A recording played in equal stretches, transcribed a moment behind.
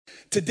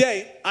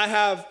Today, I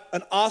have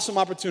an awesome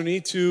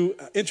opportunity to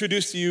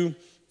introduce to you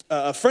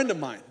a friend of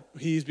mine.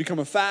 He's become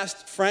a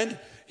fast friend.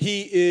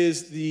 He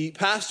is the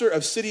pastor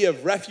of City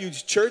of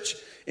Refuge Church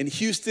in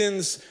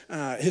Houston's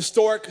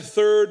historic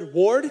 3rd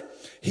Ward.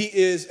 He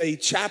is a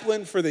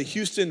chaplain for the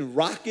Houston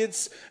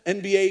Rockets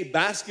NBA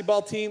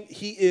basketball team.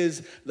 He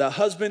is the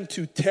husband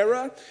to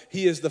Tara.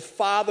 He is the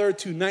father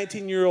to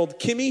 19-year-old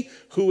Kimmy,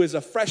 who is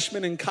a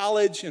freshman in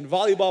college and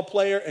volleyball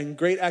player and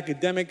great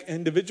academic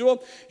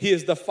individual. He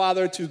is the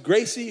father to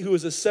Gracie, who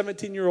is a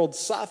 17-year-old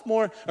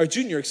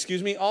junior,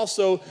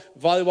 also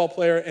volleyball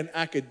player and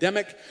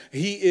academic.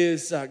 He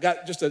is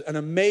got just an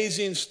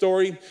amazing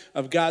story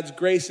of God's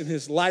grace in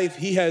his life.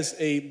 He has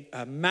a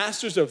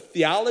master's of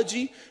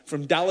theology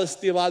from Dallas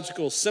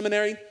Theological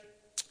Seminary.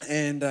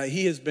 And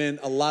he has been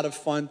a lot of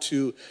fun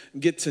to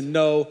get to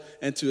know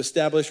and to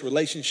establish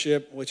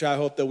relationship, which I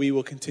hope that we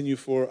will continue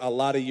for a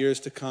lot of years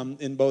to come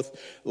in both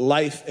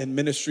life and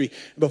ministry.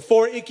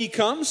 Before Icky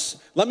comes,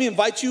 let me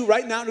invite you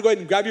right now to go ahead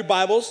and grab your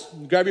Bibles.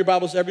 Grab your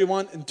Bibles,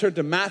 everyone, and turn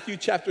to Matthew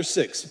chapter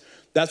 6.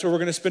 That's where we're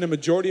going to spend a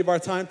majority of our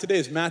time today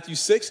is Matthew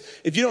 6.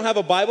 If you don't have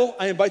a Bible,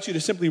 I invite you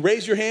to simply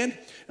raise your hand,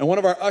 and one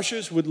of our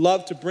ushers would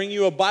love to bring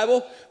you a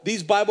Bible.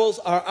 These Bibles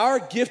are our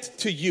gift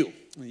to you.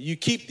 You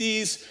keep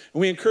these,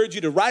 and we encourage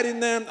you to write in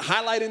them,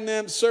 highlight in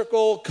them,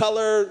 circle,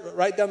 color,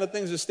 write down the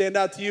things that stand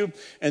out to you,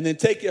 and then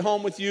take it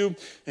home with you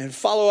and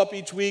follow up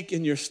each week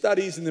in your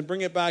studies and then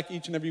bring it back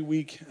each and every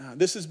week.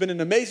 This has been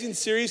an amazing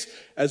series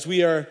as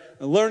we are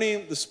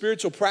learning the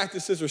spiritual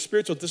practices or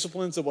spiritual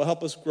disciplines that will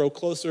help us grow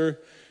closer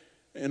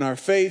in our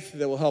faith,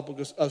 that will help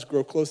us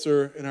grow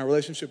closer in our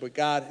relationship with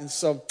God. And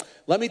so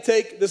let me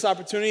take this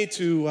opportunity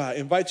to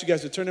invite you guys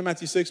to turn to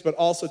Matthew 6, but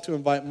also to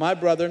invite my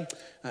brother,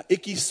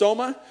 Icky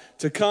Soma,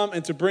 to come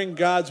and to bring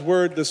God's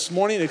word this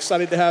morning.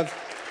 Excited to have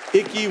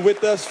Icky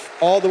with us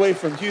all the way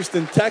from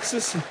Houston,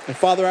 Texas. And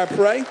Father, I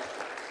pray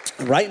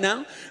right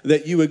now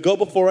that you would go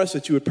before us,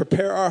 that you would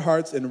prepare our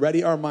hearts and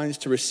ready our minds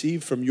to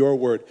receive from your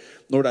word.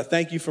 Lord, I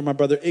thank you for my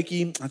brother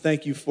Icky. I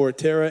thank you for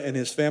Tara and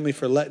his family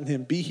for letting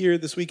him be here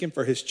this weekend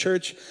for his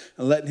church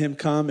and letting him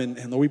come. And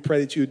Lord, we pray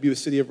that you would be with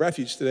City of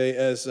Refuge today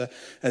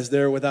as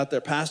they're without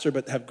their pastor,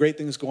 but have great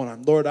things going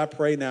on. Lord, I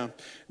pray now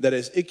that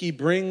as Icky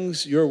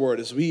brings your word,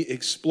 as we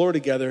explore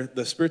together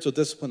the spiritual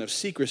discipline of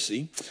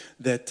secrecy,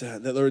 that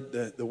Lord,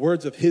 the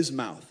words of his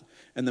mouth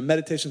and the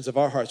meditations of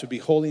our hearts would be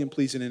holy and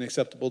pleasing and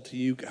acceptable to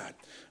you, God,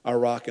 our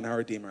rock and our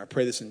redeemer. I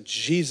pray this in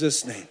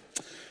Jesus' name.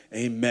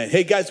 Amen.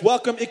 Hey, guys,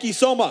 welcome Icky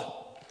Soma.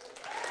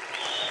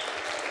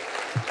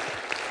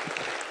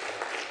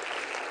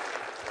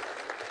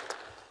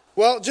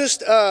 Well,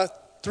 just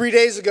 3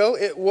 days ago,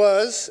 it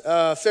was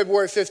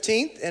February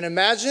 15th, and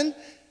imagine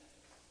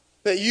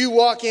that you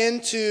walk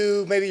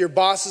into maybe your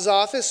boss's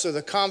office or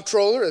the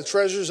comptroller or the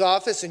treasurer's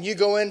office, and you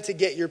go in to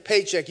get your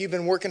paycheck. You've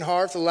been working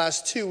hard for the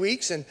last 2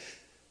 weeks, and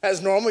as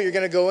normal, you're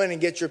going to go in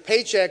and get your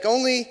paycheck,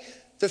 only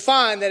to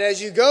find that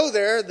as you go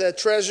there, the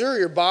treasurer,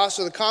 your boss,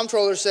 or the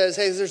comptroller says,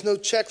 hey, there's no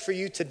check for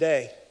you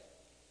today.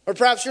 Or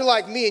perhaps you're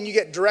like me and you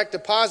get direct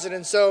deposit,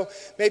 and so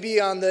maybe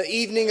on the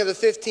evening of the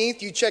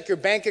 15th, you check your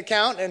bank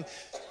account and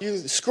you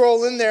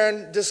scroll in there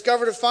and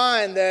discover to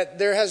find that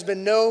there has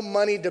been no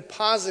money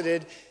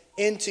deposited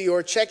into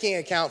your checking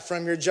account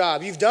from your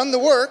job. You've done the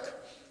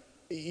work,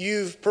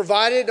 you've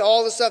provided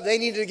all the stuff they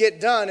needed to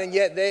get done, and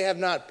yet they have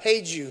not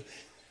paid you.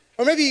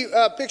 Or maybe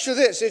picture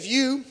this. If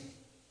you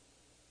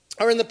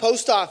are in the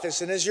post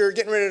office and as you're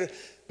getting ready to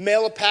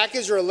mail a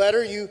package or a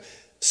letter, you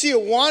see a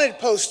wanted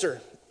poster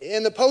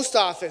in the post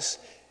office.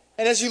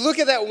 And as you look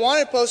at that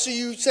wanted poster,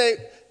 you say,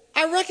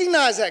 I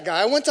recognize that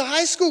guy. I went to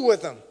high school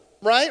with him,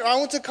 right? Or I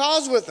went to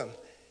college with him.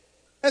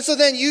 And so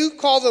then you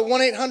call the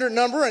 1-800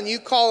 number and you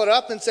call it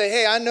up and say,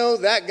 hey, I know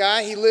that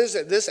guy. He lives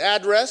at this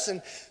address.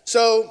 And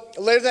so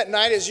later that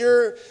night, as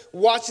you're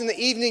watching the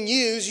evening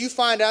news, you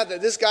find out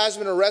that this guy's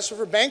been arrested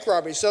for bank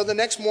robbery. So the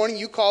next morning,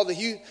 you call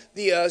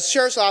the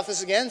sheriff's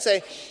office again and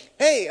say,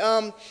 hey,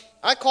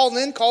 I called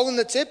in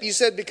the tip. You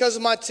said because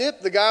of my tip,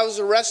 the guy was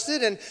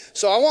arrested, and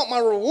so I want my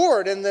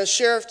reward. And the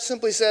sheriff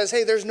simply says,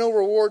 hey, there's no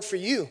reward for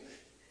you.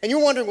 And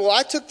you're wondering, well,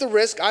 I took the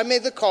risk, I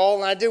made the call,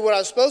 and I did what I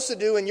was supposed to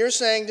do, and you're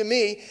saying to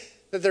me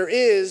that there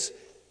is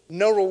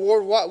no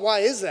reward. Why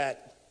is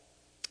that?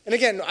 And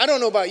again, I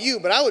don't know about you,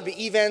 but I would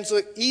be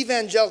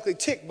evangelically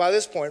ticked by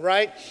this point,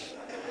 right?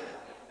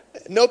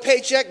 No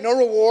paycheck, no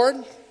reward.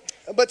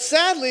 But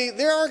sadly,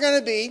 there are going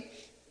to be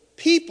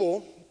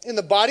people in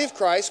the body of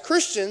Christ,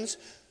 Christians,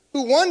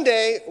 who one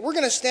day we're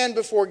going to stand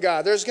before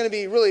God. There's going to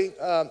be really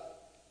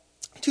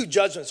two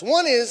judgments.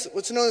 One is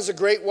what's known as the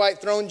Great White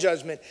Throne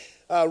Judgment,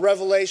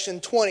 Revelation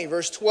 20,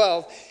 verse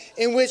 12,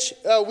 in which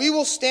we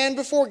will stand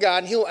before God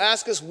and he'll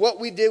ask us what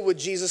we did with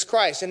Jesus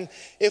Christ. And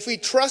if we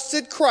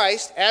trusted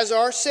Christ as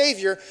our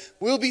Savior,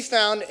 we'll be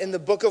found in the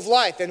book of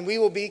life and we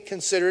will be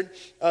considered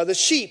the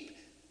sheep.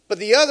 But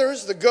the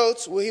others, the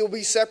goats, will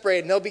be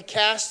separated and they'll be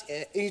cast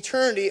in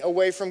eternity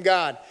away from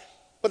God.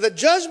 But the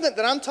judgment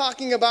that I'm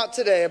talking about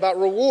today, about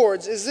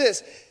rewards, is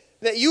this,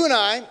 that you and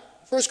I,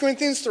 1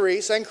 Corinthians 3,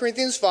 2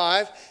 Corinthians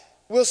 5,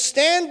 will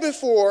stand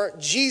before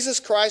Jesus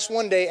Christ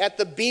one day at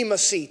the Bema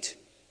seat.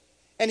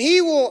 And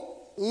he will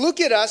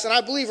look at us, and I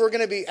believe we're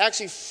going to be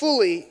actually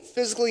fully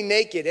physically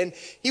naked. And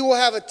he will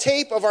have a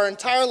tape of our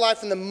entire life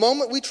from the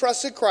moment we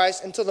trusted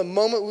Christ until the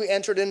moment we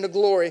entered into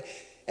glory.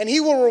 And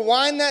he will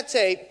rewind that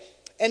tape,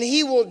 and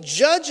he will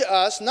judge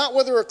us, not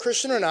whether we're a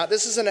Christian or not.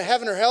 This isn't a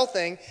heaven or hell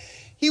thing.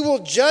 He will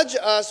judge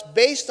us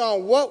based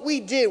on what we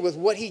did with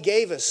what he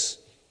gave us.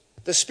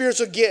 The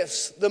spiritual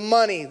gifts, the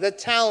money, the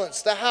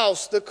talents, the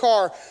house, the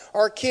car,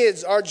 our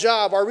kids, our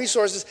job, our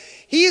resources.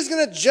 He is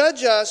going to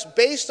judge us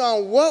based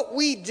on what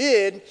we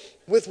did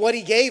with what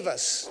he gave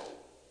us.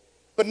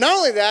 But not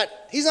only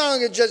that, he's not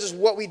only going to judge us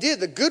what we did,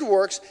 the good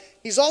works,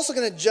 he's also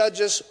going to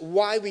judge us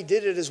why we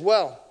did it as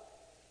well.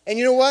 And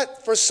you know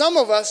what? For some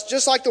of us,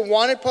 just like the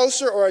wanted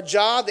poster or a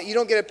job that you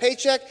don't get a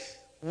paycheck,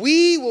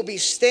 we will be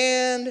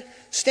standing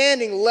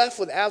left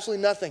with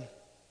absolutely nothing.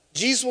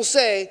 Jesus will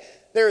say,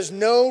 there is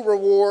no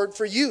reward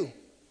for you.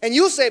 And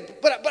you'll say,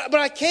 but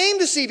I came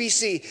to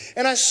CBC,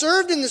 and I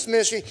served in this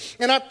ministry,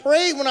 and I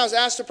prayed when I was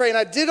asked to pray, and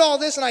I did all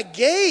this, and I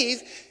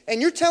gave,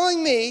 and you're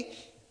telling me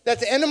that at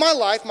the end of my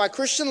life, my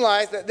Christian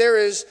life, that there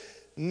is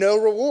no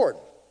reward.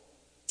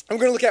 I'm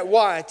going to look at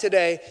why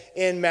today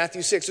in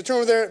Matthew 6. So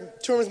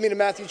turn with me to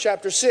Matthew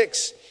chapter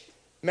 6.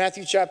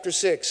 Matthew chapter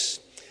 6.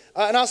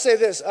 And I'll say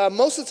this.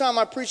 Most of the time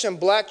I preach in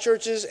black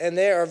churches, and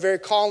they are very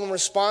calm in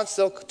response.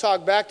 They'll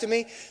talk back to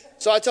me.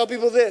 So I tell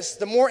people this.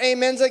 The more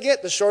amens I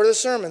get, the shorter the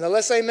sermon. The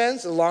less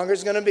amens, the longer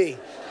it's going to be.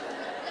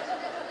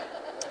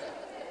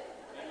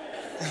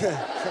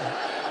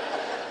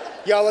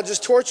 Y'all are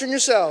just torturing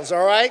yourselves,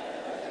 all right?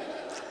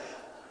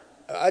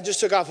 I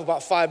just took off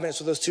about 5 minutes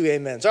with those 2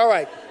 amens. All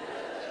right.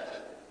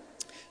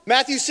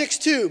 Matthew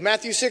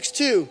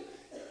 6:2.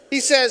 He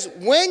says,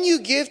 when you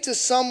give to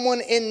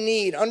someone in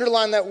need,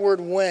 underline that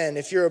word when,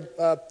 if you're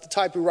the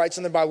type who writes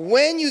in the Bible.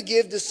 When you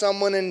give to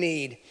someone in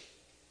need.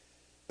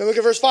 Then look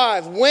at verse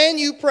 5. When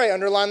you pray,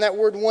 underline that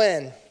word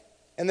when.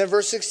 And then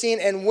verse 16,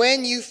 and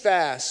when you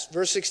fast.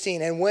 Verse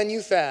 16, and when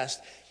you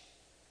fast.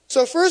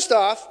 So first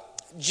off,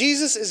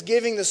 Jesus is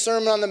giving the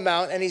Sermon on the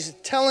Mount, and he's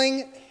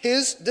telling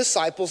his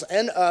disciples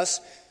and us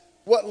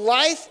what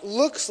life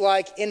looks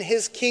like in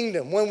his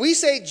kingdom. When we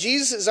say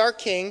Jesus is our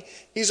king,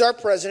 he's our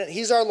president,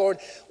 he's our Lord,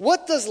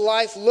 what does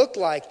life look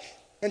like?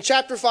 In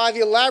chapter 5,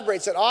 he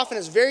elaborates that often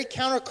it's very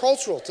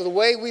countercultural to the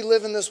way we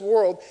live in this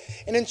world.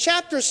 And in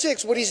chapter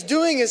 6, what he's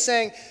doing is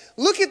saying,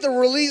 look at the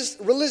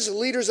religious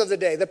leaders of the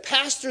day, the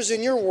pastors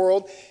in your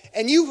world,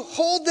 and you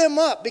hold them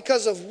up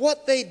because of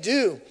what they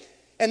do.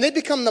 And they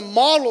become the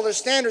model, their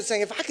standard,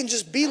 saying, if I can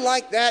just be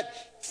like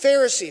that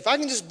Pharisee, if I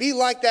can just be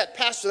like that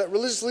pastor, that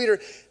religious leader,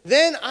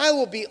 then I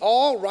will be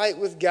all right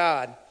with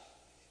God.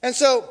 And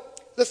so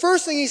the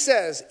first thing he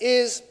says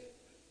is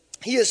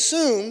he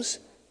assumes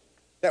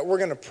that we're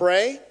going to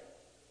pray,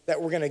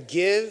 that we're going to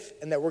give,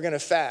 and that we're going to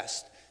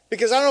fast.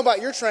 Because I don't know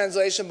about your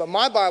translation, but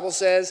my Bible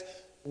says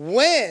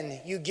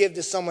when you give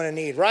to someone in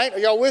need, right? Are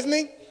y'all with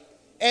me?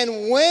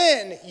 And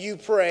when you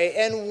pray,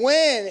 and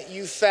when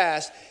you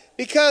fast.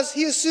 Because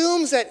he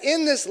assumes that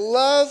in this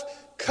love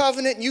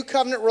covenant, new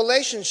covenant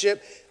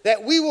relationship,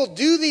 that we will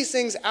do these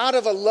things out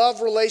of a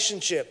love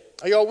relationship.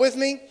 Are y'all with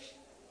me?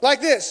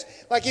 Like this.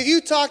 Like if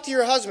you talk to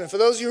your husband, for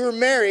those of you who are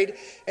married,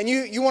 and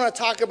you want to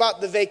talk about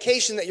the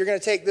vacation that you're going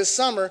to take this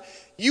summer,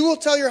 you will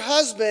tell your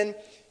husband,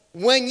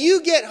 when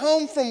you get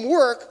home from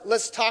work,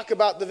 let's talk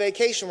about the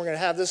vacation we're going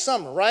to have this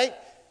summer, right?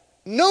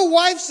 No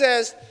wife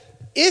says,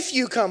 if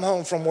you come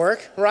home from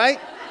work, right?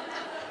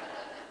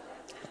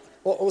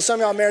 Well, some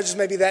of y'all marriages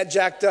may be that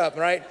jacked up,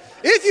 right?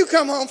 If you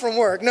come home from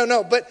work.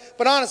 No,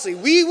 but honestly,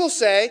 we will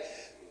say,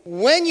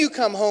 when you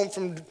come home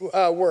from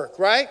work,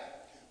 right?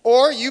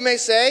 Or you may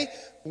say,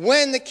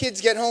 when the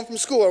kids get home from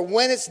school, or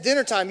when it's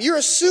dinner time. You're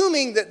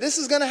assuming that this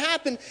is going to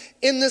happen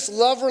in this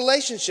love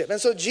relationship. And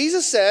so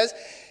Jesus says,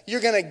 you're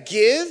going to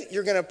give,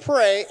 you're going to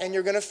pray, and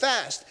you're going to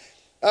fast.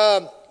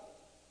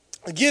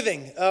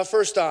 Giving,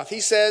 first off,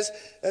 he says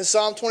in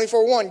Psalm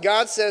 24:1,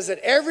 God says that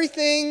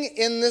everything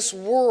in this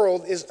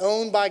world is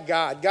owned by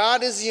God.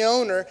 God is the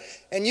owner,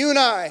 and you and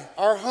I,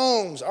 our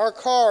homes, our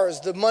cars,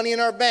 the money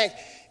in our bank,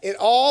 it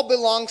all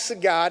belongs to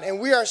God, and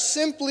we are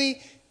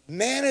simply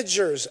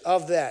managers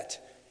of that.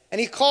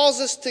 And he calls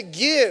us to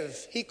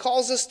give. He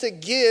calls us to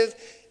give,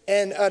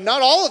 and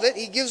not all of it.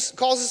 He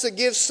calls us to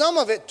give some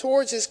of it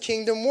towards his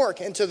kingdom work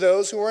and to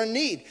those who are in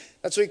need.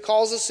 That's what he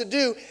calls us to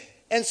do.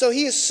 And so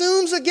he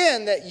assumes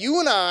again that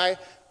you and I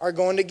are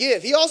going to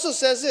give. He also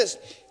says this,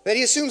 that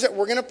he assumes that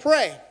we're going to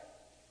pray.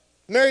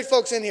 Married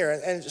folks in here,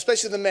 and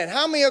especially the men,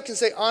 how many of you can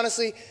say,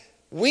 honestly,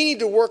 we need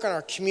to work on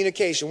our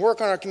communication.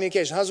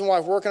 Husband and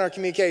wife, work on our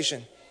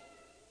communication.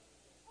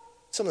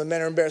 Some of the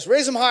men are embarrassed.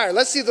 Raise them higher.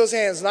 Let's see those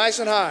hands nice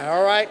and high,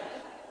 all right?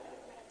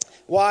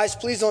 Wives,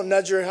 please don't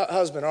nudge your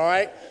husband, all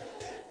right?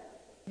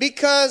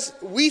 Because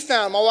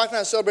my wife and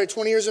I celebrate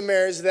 20 years of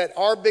marriage, that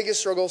our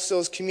biggest struggle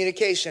still is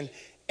communication.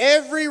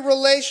 Every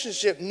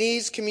relationship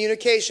needs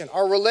communication.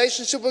 Our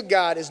relationship with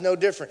God is no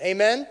different.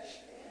 Amen?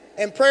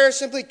 And prayer is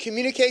simply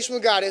communication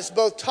with God. It's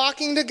both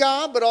talking to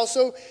God, but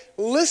also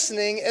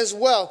listening as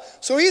well.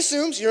 So he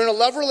assumes you're in a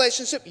love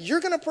relationship. You're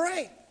going to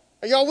pray.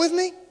 Are y'all with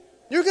me?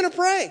 You're going to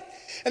pray.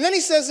 And then he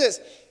says this,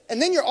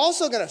 and then you're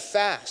also going to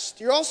fast.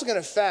 You're also going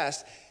to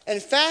fast.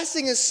 And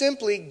fasting is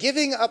simply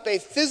giving up a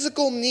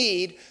physical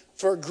need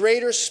for a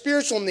greater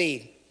spiritual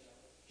need.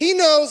 He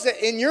knows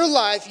that in your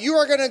life, you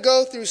are going to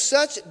go through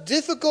such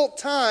difficult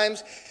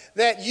times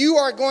that you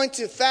are going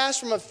to fast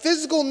from a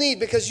physical need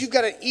because you've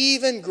got an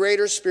even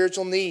greater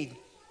spiritual need.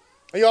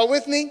 Are you all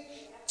with me?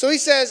 So he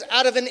says,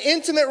 out of an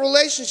intimate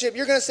relationship,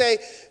 you're going to say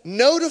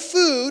no to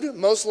food,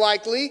 most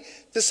likely,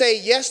 to say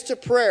yes to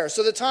prayer.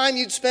 So the time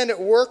you'd spend at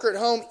work or at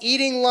home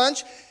eating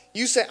lunch,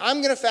 you say, I'm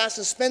going to fast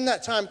and spend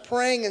that time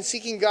praying and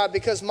seeking God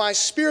because my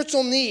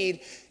spiritual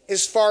need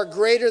is far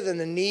greater than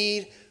the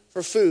need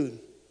for food.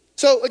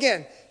 So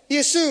again, he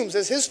assumes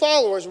as his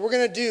followers, we're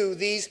going to do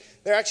these.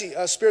 They're actually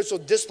spiritual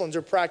disciplines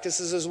or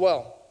practices as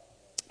well.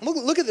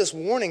 Look at this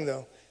warning,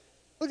 though.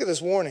 Look at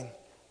this warning.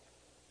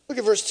 Look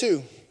at verse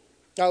 2.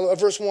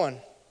 Verse 1.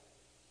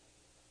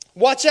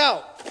 Watch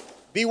out.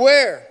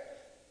 Beware.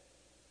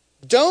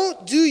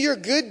 Don't do your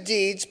good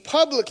deeds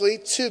publicly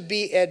to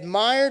be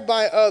admired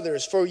by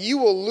others, for you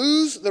will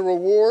lose the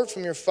reward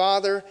from your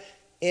Father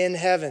in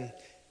heaven.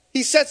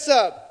 He sets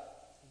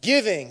up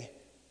giving,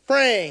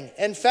 praying,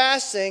 and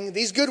fasting,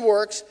 these good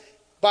works,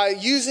 by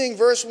using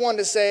verse 1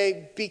 to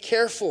say, be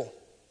careful.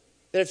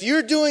 That if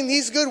you're doing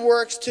these good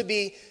works to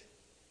be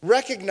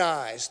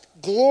recognized,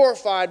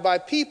 glorified by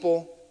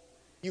people,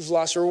 you've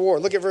lost your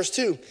reward. Look at verse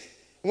 2.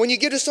 When you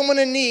give to someone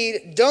in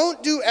need,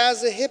 don't do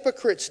as the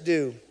hypocrites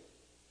do,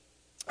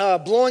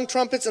 blowing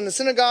trumpets in the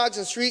synagogues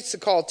and streets to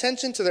call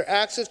attention to their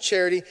acts of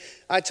charity.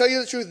 I tell you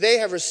the truth, they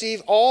have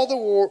received all the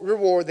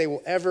reward they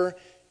will ever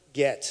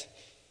get.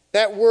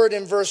 That word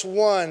in verse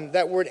 1,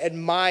 that word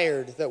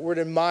admired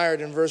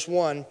in verse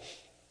 1,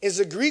 is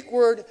the Greek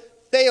word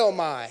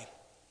theomai,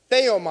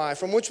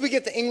 from which we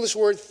get the English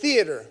word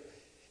theater.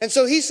 And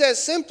so he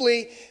says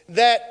simply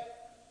that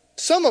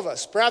some of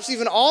us, perhaps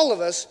even all of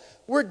us,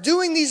 we're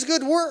doing these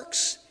good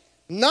works,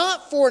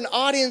 not for an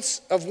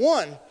audience of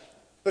one,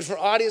 but for an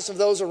audience of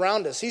those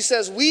around us. He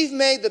says we've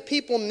made the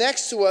people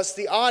next to us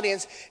the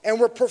audience, and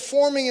we're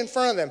performing in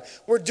front of them.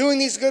 We're doing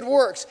these good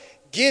works,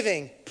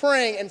 giving,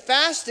 praying, and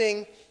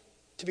fasting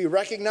to be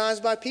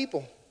recognized by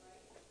people.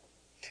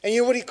 And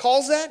you know what he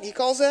calls that?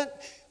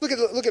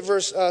 Look at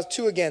verse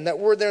 2 again, that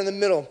word there in the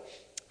middle.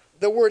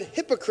 The word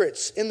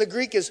hypocrites in the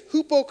Greek is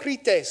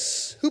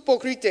hypokrites.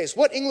 Hypokrites.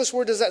 What English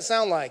word does that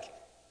sound like?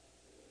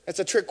 That's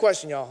a trick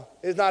question, y'all.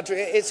 It's not true.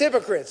 It's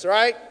hypocrites,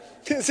 right?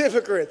 It's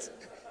hypocrites.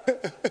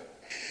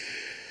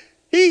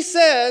 He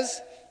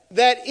says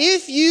that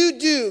if you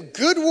do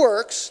good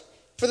works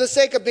for the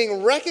sake of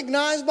being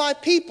recognized by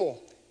people,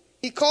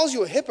 he calls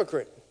you a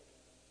hypocrite.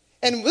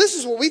 And this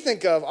is what we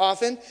think of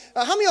often.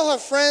 How many of y'all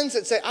have friends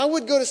that say, I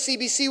would go to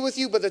CBC with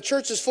you, but the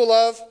church is full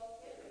of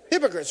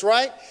hypocrites,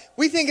 right?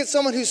 We think it's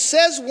someone who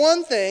says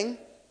one thing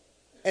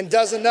and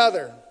does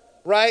another,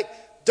 right?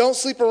 Don't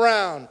sleep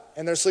around,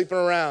 and they're sleeping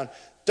around.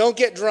 Don't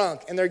get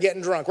drunk, and they're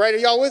getting drunk, right? Are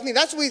y'all with me?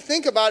 That's what we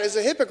think about as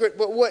a hypocrite.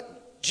 But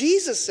what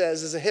Jesus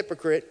says is a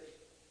hypocrite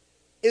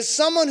is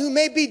someone who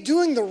may be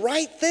doing the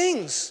right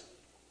things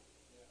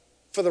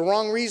for the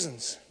wrong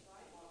reasons.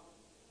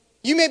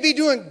 You may be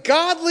doing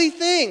godly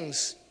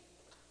things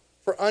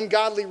for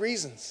ungodly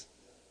reasons.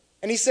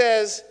 And he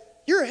says,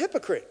 you're a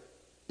hypocrite.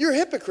 You're a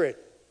hypocrite.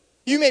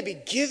 You may be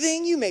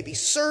giving, you may be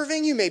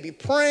serving, you may be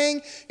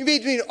praying, you may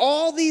be doing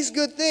all these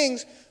good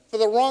things for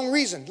the wrong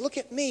reason. Look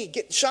at me,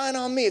 shine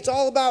on me. It's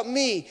all about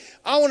me.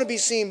 I want to be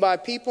seen by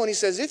people. And he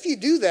says, if you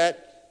do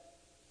that,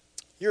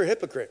 you're a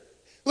hypocrite.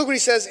 Look what he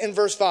says in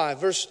verse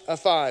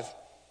 5.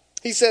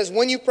 He says,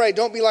 when you pray,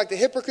 don't be like the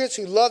hypocrites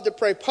who love to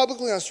pray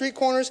publicly on street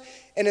corners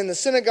and in the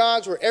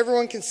synagogues where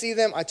everyone can see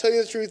them. I tell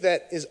you the truth,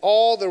 that is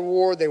all the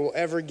reward they will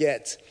ever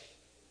get.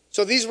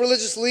 So these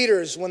religious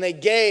leaders, when they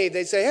gave,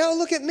 they'd say, oh,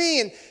 look at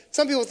me. And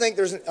some people think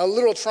there's a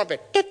little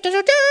trumpet.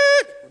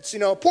 It's,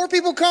 poor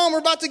people come, we're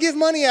about to give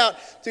money out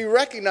to be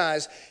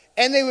recognized.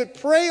 And they would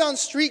pray on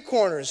street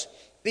corners,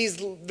 these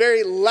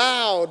very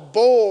loud,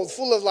 bold,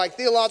 full of like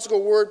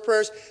theological word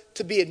prayers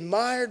to be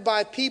admired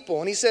by people.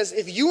 And he says,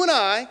 if you and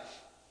I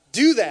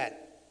do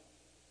that,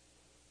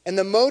 and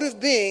the motive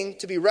being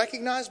to be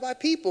recognized by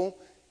people,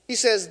 he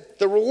says,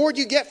 the reward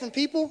you get from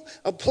people,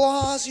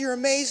 applause, you're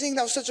amazing,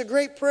 that was such a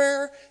great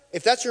prayer.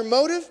 If that's your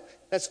motive,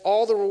 that's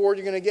all the reward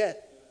you're going to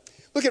get.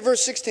 Look at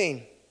verse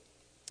 16.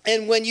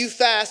 And when you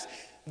fast,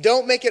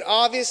 don't make it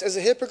obvious as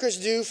the hypocrites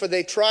do, for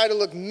they try to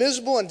look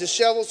miserable and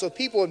disheveled so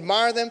people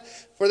admire them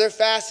for their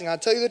fasting. I'll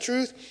tell you the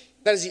truth,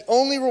 that is the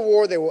only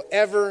reward they will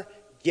ever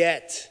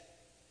get.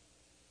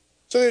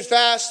 So they would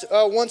fast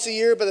once a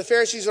year, but the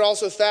Pharisees would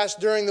also fast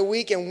during the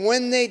week. And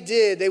when they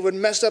did, they would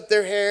mess up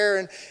their hair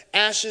and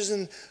ashes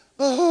and,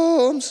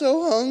 oh, I'm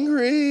so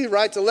hungry,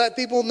 right? To let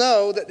people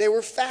know that they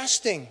were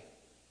fasting.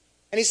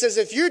 And he says,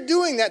 if you're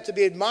doing that to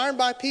be admired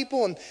by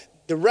people and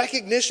the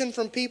recognition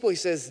from people, he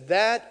says,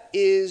 that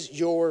is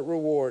your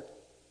reward.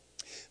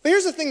 But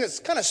here's the thing that's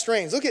kind of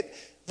strange. Look at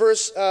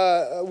verse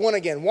 1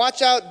 again.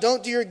 Watch out,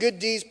 don't do your good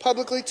deeds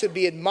publicly to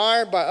be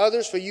admired by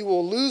others, for you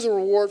will lose a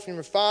reward from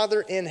your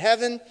Father in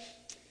heaven.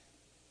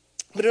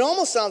 But it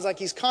almost sounds like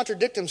he's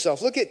contradicting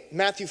himself. Look at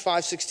Matthew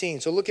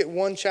 5:16. So look at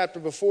one chapter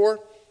before.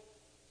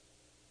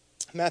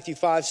 Matthew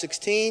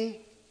 5:16.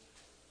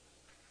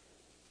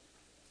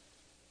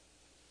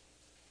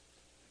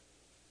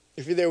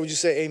 If you're there, would you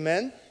say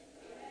amen?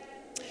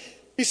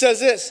 He says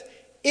this,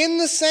 in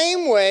the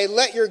same way,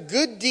 let your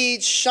good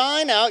deeds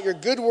shine out, your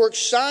good works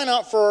shine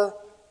out for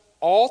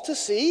all to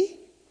see,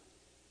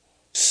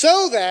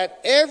 so that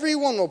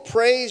everyone will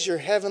praise your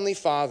heavenly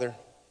Father.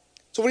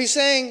 So what he's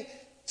saying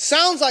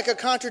sounds like a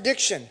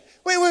contradiction.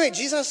 Wait,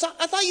 Jesus,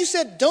 I thought you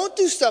said don't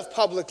do stuff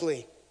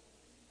publicly.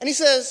 And he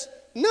says,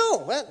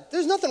 no,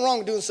 there's nothing wrong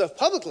with doing stuff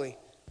publicly.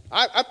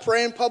 I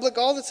pray in public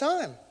all the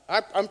time.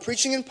 I'm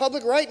preaching in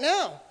public right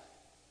now.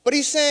 But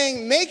he's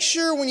saying, make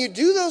sure when you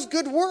do those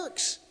good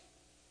works,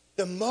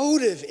 the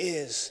motive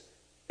is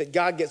that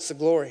God gets the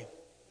glory.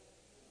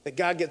 That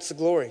God gets the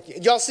glory.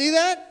 Y'all see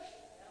that?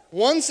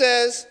 One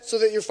says, so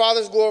that your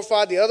Father's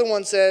glorified. The other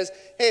one says,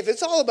 hey, if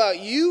it's all about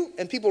you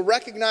and people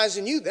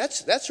recognizing you,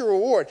 that's your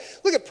reward.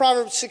 Look at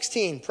Proverbs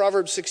 16.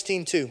 Proverbs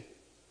 16:2.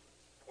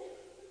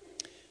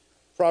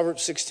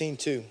 Proverbs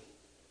 16:2.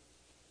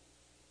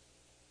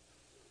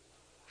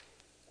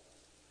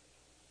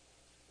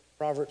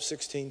 Proverbs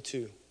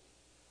 16:2.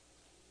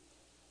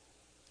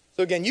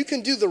 So again, you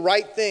can do the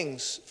right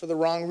things for the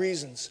wrong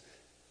reasons.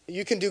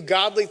 You can do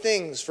godly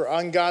things for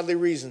ungodly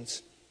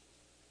reasons.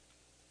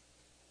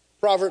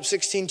 Proverbs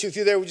 16:2. If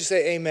you're there, would you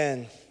say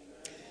amen?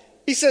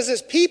 He says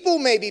this, people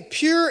may be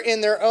pure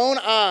in their own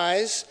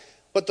eyes,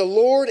 but the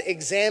Lord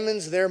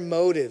examines their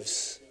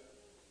motives.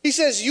 He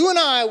says, you and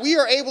I, we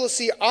are able to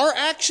see our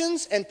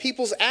actions and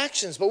people's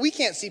actions, but we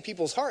can't see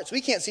people's hearts.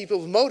 We can't see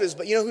people's motives,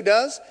 but you know who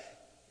does?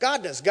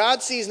 God does.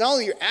 God sees not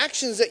only your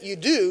actions that you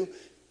do,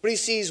 but he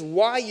sees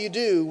why you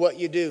do what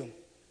you do.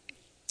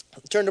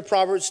 Turn to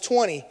Proverbs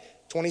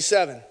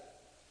 20:27.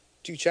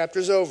 2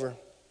 chapters over.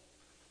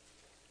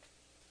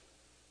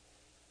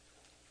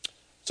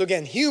 So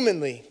again,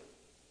 humanly,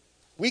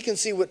 we can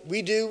see what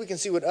we do, we can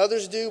see what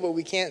others do, but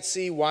we can't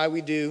see why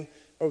we do,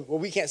 or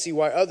we can't see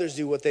why others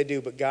do what they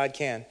do, but God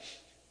can.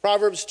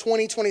 Proverbs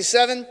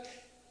 20:27.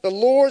 The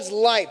Lord's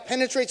light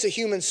penetrates a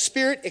human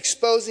spirit,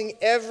 exposing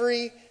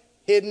every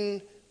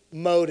hidden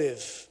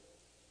motive.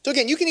 So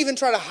again, you can even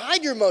try to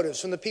hide your motives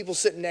from the people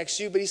sitting next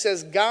to you, but he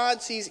says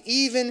God sees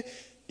even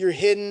your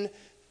hidden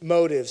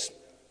motives.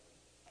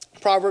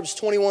 Proverbs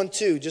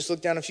 21:2, just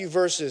look down a few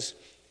verses.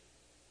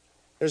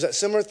 There's that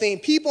similar theme.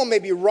 People may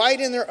be right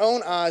in their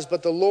own eyes,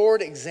 but the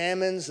Lord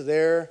examines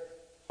their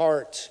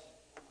heart.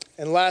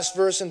 And last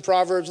verse in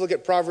Proverbs, look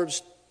at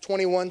Proverbs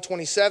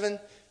 21:27, a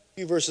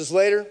few verses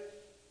later.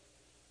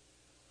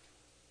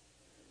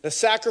 The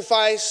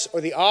sacrifice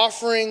or the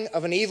offering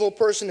of an evil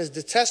person is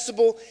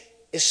detestable,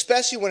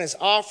 especially when it's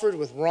offered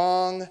with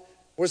wrong,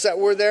 where's that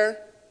word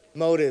there?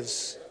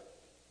 Motives.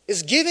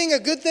 Is giving a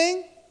good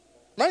thing?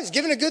 Right? Is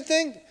giving a good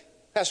thing?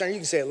 Pastor, you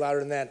can say it louder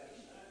than that.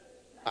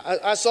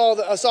 I saw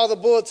the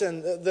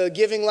bulletin, the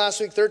giving last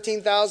week,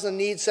 13,000,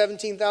 needs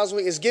 17,000 a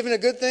week. Is giving a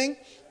good thing?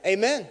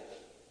 Amen.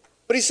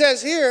 But he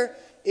says here,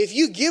 if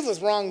you give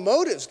with wrong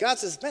motives, God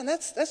says, man,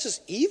 that's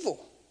just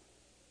evil.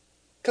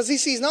 Because he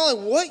sees not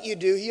only what you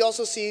do, he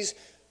also sees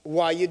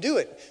why you do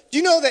it. Do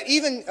you know that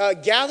even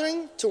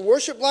gathering to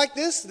worship like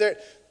this,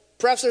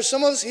 perhaps there's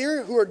some of us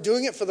here who are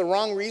doing it for the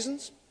wrong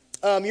reasons?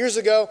 Years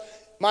ago,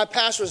 my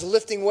pastor was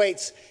lifting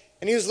weights.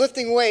 And he was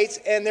lifting weights,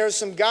 and there were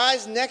some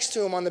guys next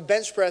to him on the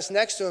bench press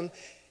next to him.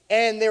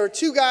 And there were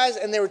two guys,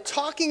 and they were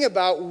talking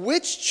about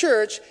which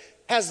church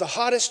has the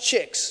hottest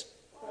chicks.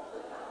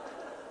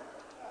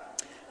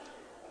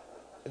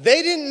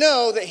 They didn't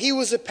know that he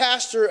was a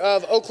pastor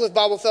of Oak Cliff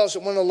Bible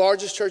Fellowship, one of the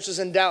largest churches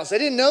in Dallas. They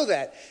didn't know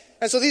that.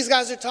 And so these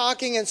guys are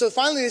talking, and so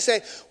finally they say,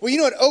 well, you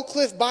know, at Oak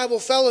Cliff Bible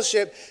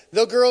Fellowship,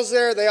 the girls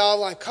there, they all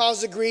like college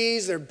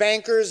degrees, they're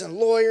bankers and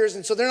lawyers,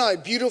 and so they're not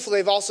only beautiful,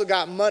 they've also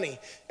got money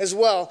as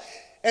well.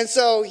 And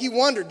so he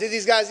wondered, did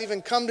these guys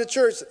even come to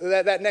church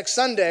that next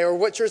Sunday, or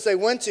what church they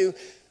went to?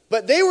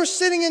 But they were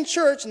sitting in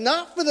church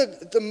not for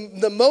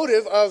the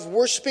motive of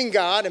worshiping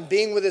God and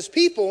being with his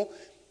people,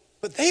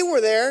 but they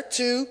were there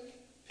to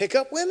pick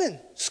up women,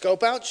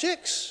 scope out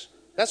chicks.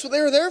 That's what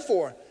they were there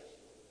for.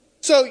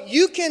 So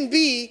you can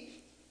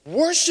be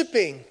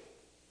worshiping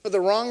for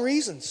the wrong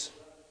reasons.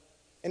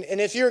 And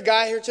if you're a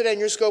guy here today and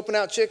you're scoping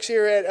out chicks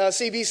here at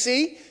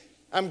CBC,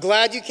 I'm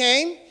glad you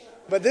came.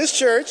 But this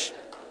church,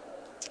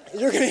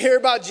 you're going to hear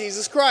about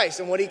Jesus Christ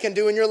and what he can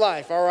do in your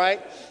life, all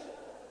right?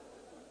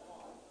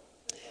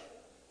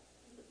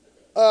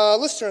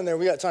 Let's turn there.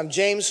 We got time.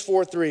 James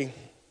 4:3.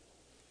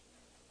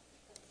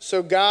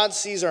 So God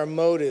sees our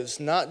motives,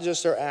 not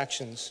just our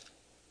actions.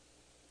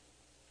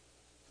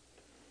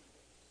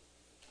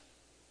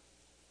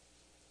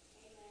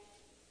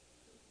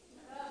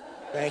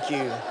 Thank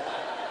you.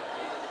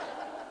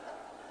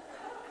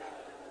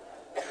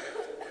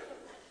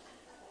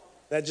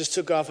 That just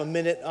took off a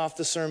minute off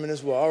the sermon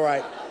as well. All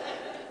right.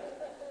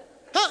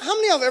 How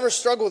many of you have ever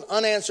struggled with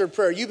unanswered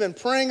prayer? You've been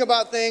praying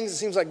about things. It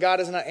seems like God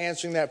is not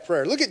answering that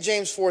prayer. Look at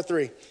James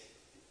 4:3.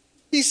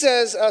 He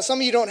says, some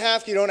of you don't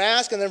have, you don't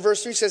ask. And then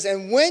verse 3 says,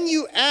 and when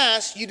you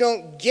ask, you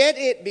don't get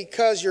it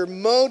because your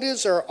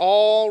motives are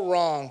all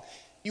wrong.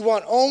 You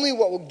want only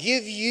what will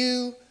give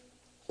you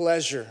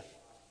pleasure.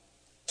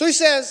 So he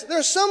says, there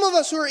are some of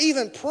us who are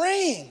even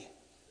praying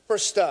for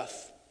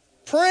stuff,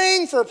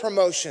 praying for a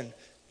promotion,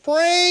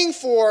 praying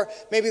for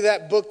maybe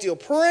that book deal,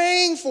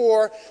 praying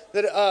for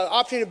the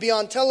opportunity to be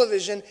on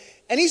television.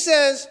 And he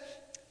says,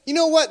 you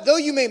know what? Though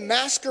you may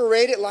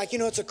masquerade it like,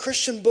 it's a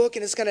Christian book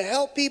and it's going to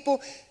help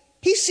people,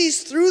 he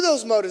sees through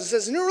those motives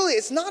and says, no, really,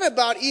 it's not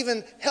about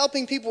even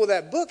helping people with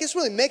that book. It's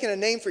really making a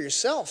name for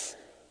yourself.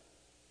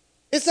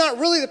 It's not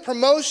really the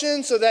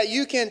promotion so that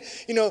you can,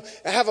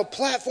 have a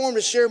platform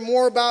to share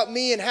more about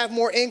me and have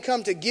more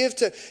income to give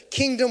to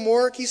kingdom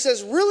work. He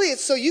says, really,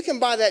 it's so you can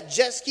buy that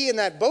jet ski and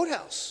that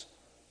boathouse.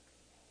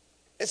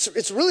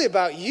 It's really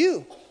about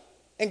you.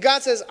 And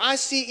God says, I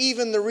see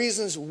even the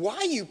reasons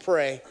why you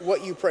pray,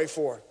 what you pray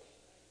for.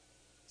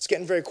 It's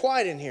getting very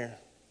quiet in here.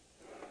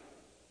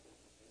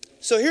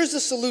 So here's the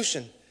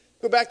solution.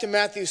 Go back to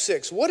Matthew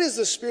 6. What is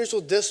the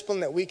spiritual discipline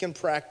that we can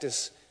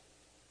practice?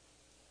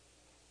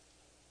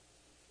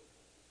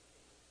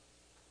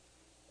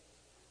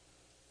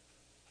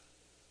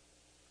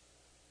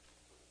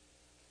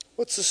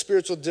 What's the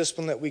spiritual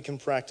discipline that we can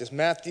practice?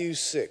 Matthew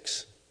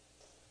 6.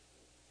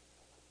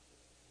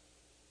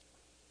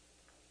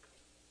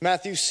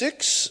 Matthew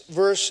 6,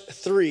 verse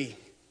 3.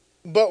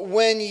 But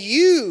when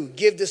you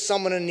give to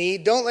someone in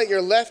need, don't let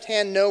your left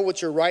hand know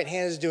what your right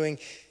hand is doing.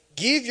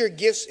 Give your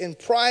gifts in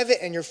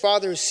private, and your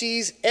Father who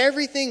sees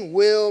everything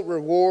will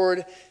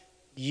reward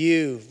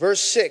you.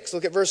 Verse 6,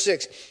 look at verse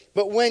 6.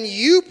 But when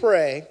you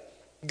pray,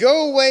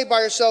 go away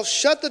by yourself,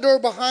 shut the door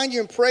behind you,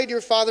 and pray to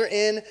your Father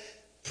in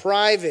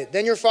private.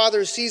 Then your Father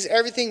who sees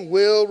everything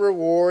will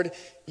reward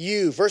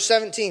you. Verse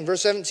 17.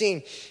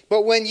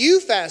 But when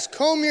you fast,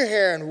 comb your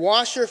hair and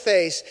wash your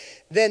face,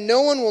 then no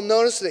one will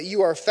notice that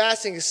you are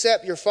fasting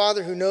except your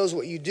Father who knows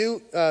what you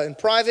do in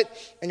private,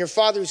 and your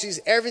Father who sees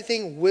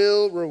everything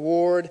will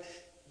reward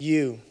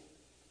you.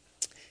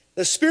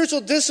 The spiritual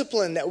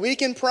discipline that we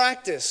can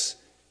practice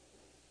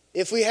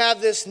if we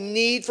have this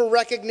need for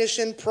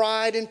recognition,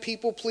 pride, and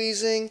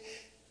people-pleasing,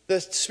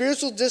 the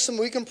spiritual discipline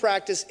we can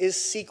practice is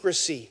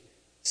secrecy.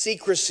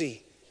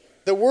 Secrecy.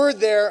 The word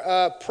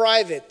there,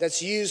 private,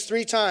 that's used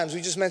 3 times.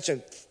 We just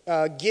mentioned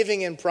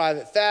giving in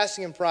private,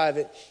 fasting in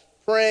private,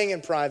 praying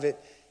in private,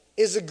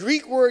 is the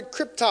Greek word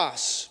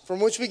kryptos, from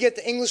which we get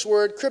the English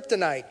word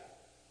kryptonite.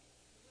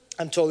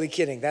 I'm totally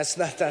kidding. That's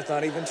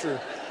not even true.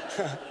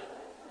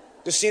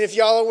 Just seeing if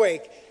y'all are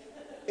awake.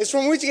 It's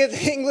from which you get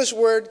the English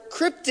word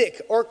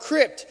cryptic or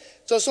crypt.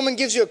 So if someone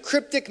gives you a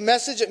cryptic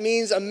message, it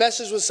means a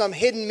message with some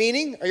hidden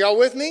meaning. Are y'all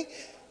with me?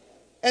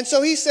 And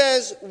so he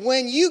says,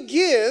 when you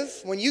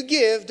give,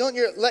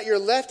 don't let your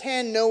left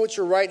hand know what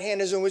your right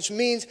hand is doing, which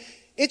means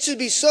it should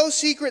be so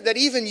secret that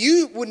even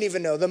you wouldn't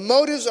even know. The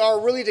motives are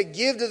really to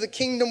give to the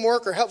kingdom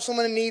work or help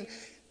someone in need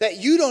that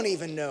you don't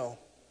even know.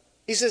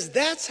 He says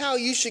that's how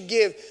you should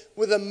give,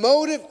 with a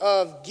motive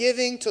of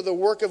giving to the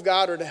work of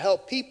God or to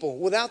help people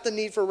without the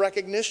need for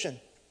recognition.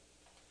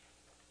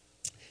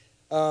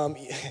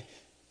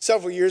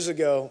 Several years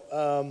ago,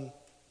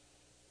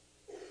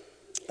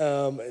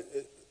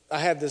 I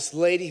had this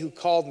lady who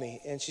called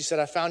me, and she said,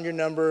 I found your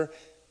number.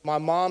 My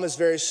mom is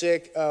very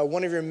sick.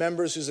 One of your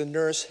members who's a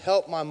nurse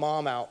helped my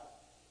mom out.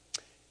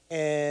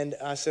 And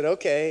I said,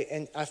 okay.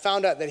 And I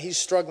found out that he's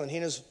struggling. He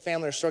and his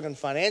family are struggling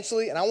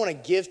financially, and I want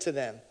to give to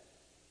them.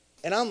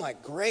 And I'm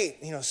like, great,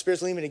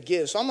 Spirit's leading me to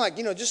give. So I'm like,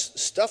 just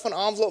stuff an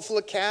envelope full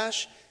of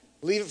cash,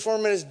 leave it for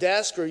him at his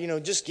desk, or,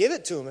 just give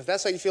it to him if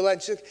that's how you feel like.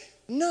 And she's like,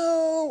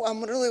 no,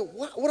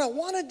 what I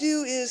want to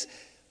do is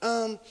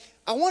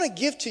I want to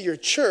give to your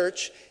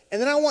church,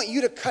 and then I want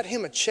you to cut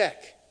him a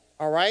check,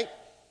 all right?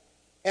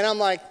 And I'm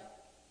like,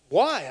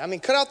 why? I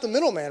mean, cut out the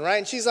middleman, right?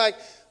 And she's like,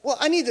 well,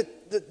 I need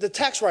the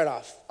tax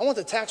write-off. I want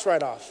the tax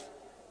write-off.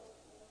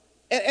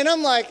 And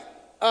I'm like,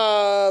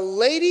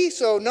 lady,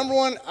 so number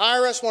one,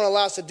 IRS won't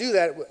allow us to do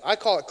that. I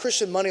call it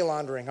Christian money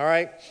laundering, all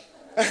right?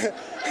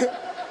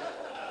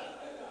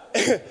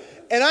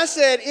 And I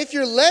said, if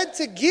you're led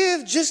to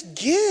give, just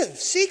give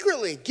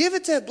secretly. Give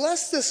it to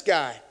bless this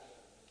guy,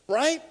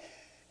 right?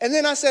 And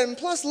then I said, and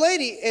plus,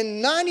 lady,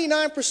 in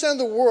 99% of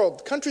the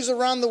world, countries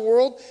around the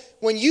world,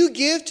 when you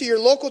give to your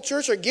local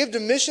church or give to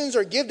missions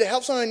or give to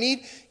help someone in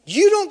need,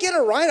 you don't get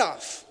a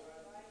write-off.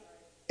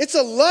 It's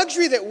a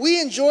luxury that we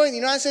enjoy in the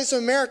United States of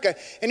America.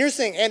 And here's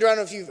the thing, Andrew, I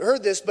don't know if you've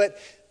heard this, but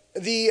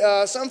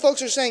some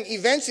folks are saying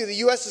eventually the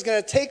U.S. is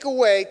going to take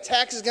away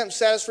tax exempt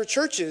status for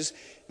churches.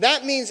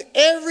 That means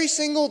every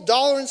single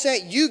dollar and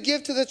cent you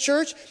give to the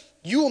church,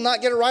 you will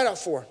not get a write-off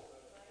for.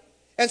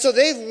 And so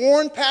they've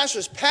warned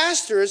pastors,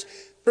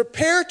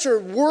 prepare to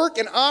work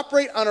and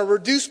operate on a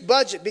reduced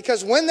budget,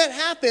 because when that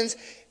happens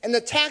and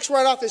the tax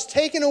write-off is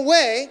taken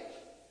away,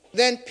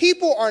 then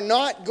people are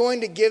not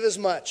going to give as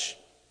much.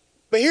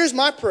 But here's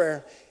my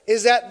prayer,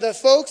 is that the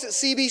folks at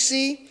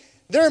CBC,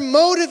 their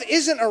motive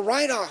isn't a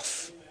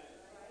write-off.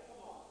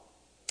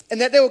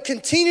 And that they will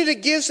continue to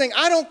give, saying,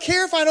 I don't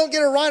care if I don't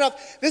get a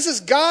write-off. This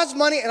is God's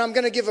money, and I'm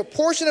going to give a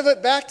portion of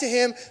it back to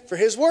him for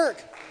his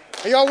work.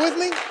 Are y'all with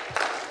me?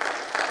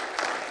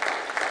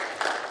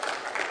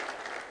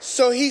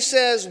 So he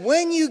says,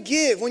 when you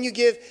give,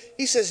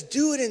 he says,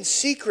 do it in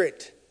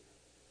secret.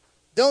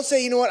 Don't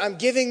say, you know what, I'm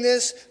giving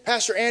this,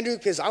 Pastor Andrew,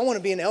 because I want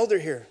to be an elder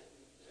here.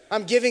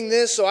 I'm giving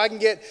this so I can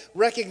get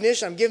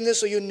recognition. I'm giving this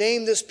so you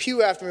name this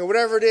pew after me, or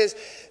whatever it is.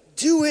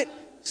 Do it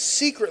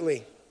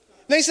secretly.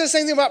 Then he says the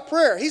same thing about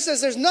prayer. He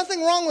says there's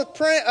nothing wrong with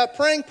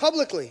praying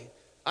publicly.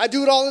 I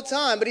do it all the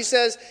time. But he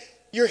says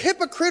you're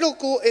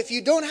hypocritical if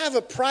you don't have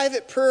a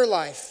private prayer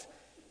life.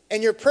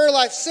 And your prayer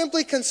life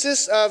simply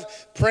consists of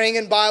praying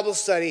in Bible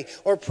study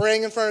or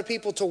praying in front of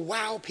people to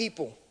wow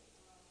people.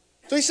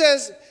 So he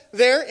says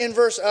there in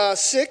verse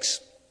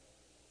 6,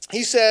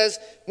 he says,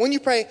 when you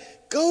pray,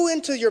 go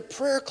into your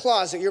prayer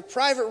closet, your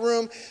private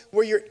room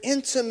where you're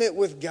intimate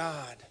with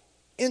God.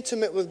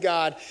 Intimate with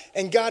God.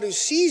 And God who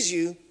sees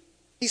you,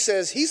 he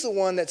says he's the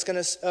one that's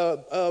going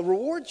to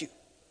reward you.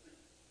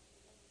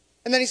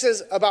 And then he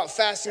says about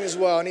fasting as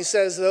well. And he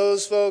says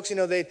those folks,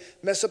 they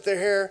mess up their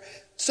hair.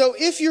 So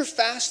if you're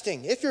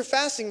fasting,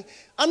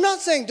 I'm not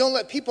saying don't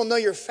let people know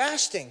you're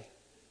fasting.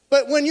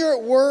 But when you're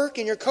at work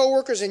and your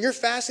coworkers and you're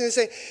fasting, they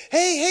say,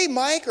 hey,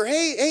 Mike, or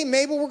hey,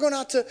 Mabel, we're going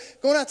out to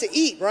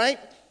eat, right?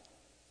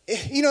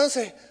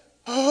 Say,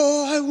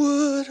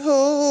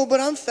 but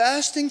I'm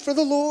fasting for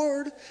the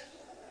Lord.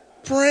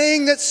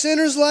 Praying that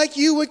sinners like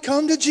you would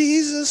come to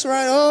Jesus,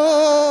 right?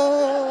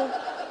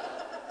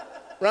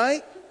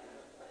 Right?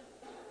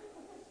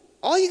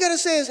 All you got to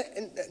say is,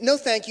 no,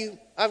 thank you.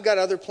 I've got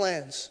other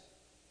plans.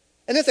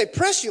 And if they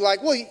press you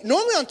like, well,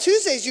 normally on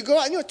Tuesdays you go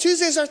out.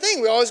 Tuesday's our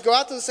thing. We always go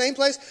out to the same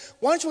place.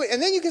 Why don't you wait?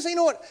 And then you can say, you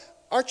know what?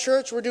 Our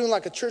church, we're doing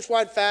like a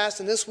church-wide fast.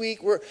 And this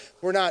week we're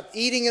not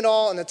eating at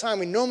all. And the time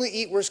we normally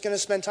eat, we're just going to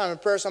spend time in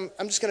prayer. So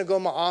I'm just going to go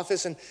in my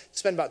office and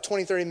spend about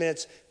 20, 30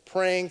 minutes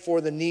praying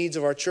for the needs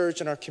of our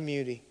church and our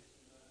community.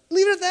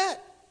 Leave it at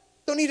that.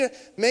 Don't need to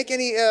make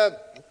any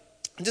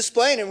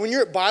display. And when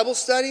you're at Bible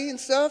study and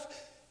stuff,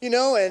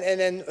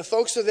 and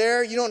folks are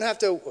there, you don't have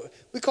to,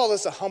 we call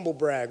this a humble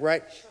brag,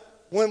 right?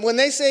 When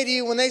they say to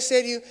you,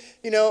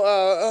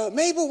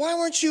 Mabel, why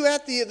weren't you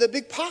at the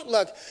big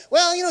potluck?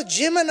 Well,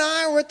 Jim and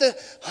I were at the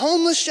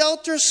homeless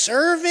shelter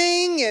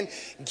serving and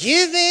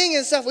giving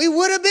and stuff. We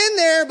would have been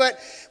there, but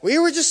we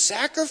were just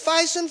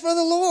sacrificing for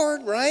the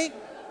Lord, right?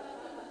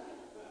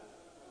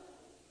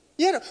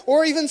 Yeah,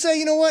 or even say,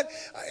 you know what,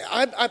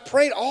 I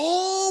prayed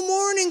all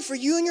morning for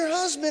you and your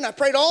husband. I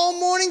prayed all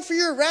morning for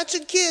your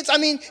ratchet kids.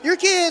 Your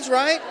kids,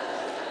 right?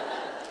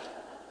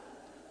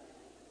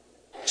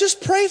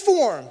 Just pray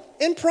for them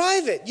in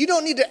private. You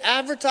don't need to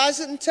advertise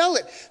it and tell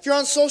it. If you're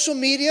on social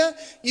media,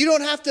 you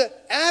don't have to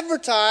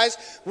advertise,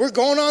 we're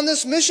going on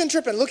this mission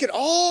trip and look at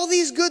all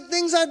these good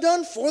things I've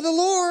done for the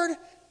Lord,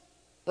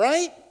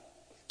 right?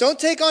 Don't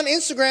take on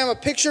Instagram a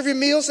picture of your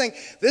meal saying,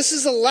 this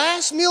is the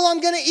last meal I'm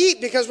going to eat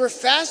because we're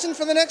fasting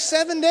for the next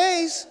 7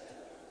 days.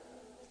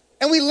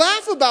 And we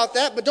laugh about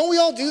that, but don't we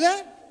all do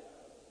that?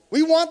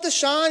 We want the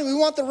shine. We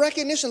want the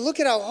recognition.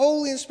 Look at how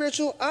holy and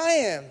spiritual I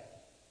am.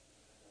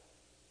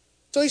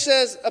 So he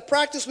says a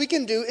practice we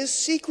can do is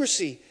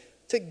secrecy,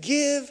 to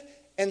give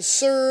and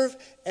serve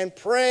and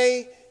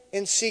pray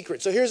in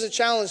secret. So here's a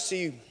challenge to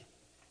you.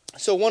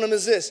 So one of them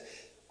is this.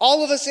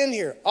 All of us in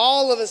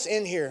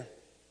here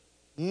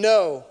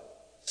know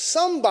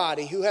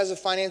somebody who has a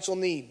financial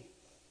need.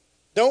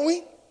 Don't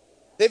we?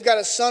 They've got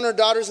a son or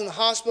daughters in the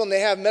hospital and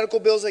they have medical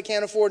bills they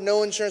can't afford,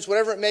 no insurance,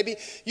 whatever it may be.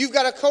 You've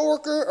got a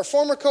coworker or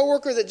former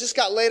coworker that just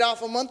got laid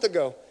off a month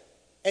ago.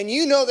 And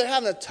you know they're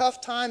having a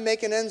tough time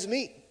making ends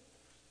meet.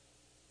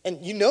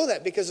 And you know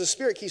that because the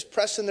Spirit keeps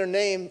pressing their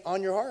name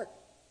on your heart.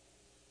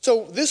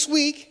 So this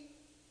week,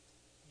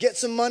 get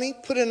some money,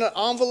 put it in an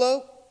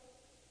envelope,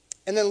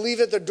 and then leave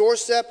it at their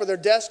doorstep or their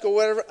desk or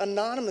whatever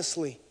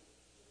anonymously.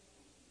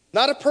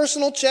 Not a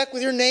personal check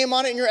with your name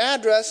on it and your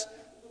address.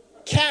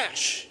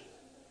 Cash.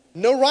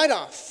 No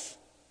write-off.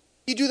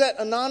 You do that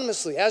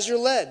anonymously as you're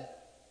led.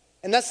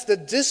 And that's the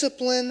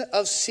discipline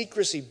of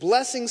secrecy.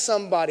 Blessing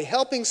somebody,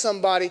 helping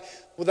somebody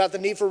without the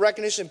need for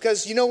recognition.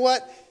 Because you know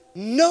what?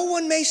 No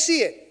one may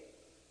see it.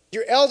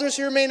 Your elders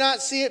here may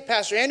not see it.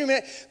 Pastor Andrew may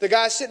not. The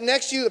guy sitting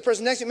next to you, the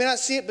person next to you may not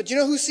see it. But you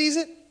know who sees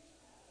it?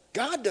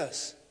 God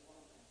does.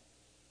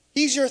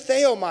 He's your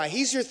theomai.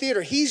 He's your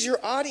theater. He's your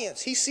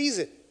audience. He sees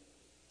it.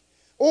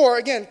 Or,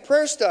 again,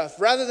 prayer stuff.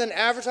 Rather than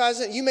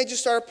advertising it, you may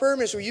just start a prayer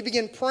ministry where you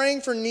begin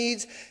praying for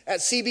needs at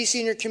CBC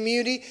in your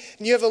community.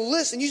 And you have a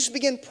list, and you just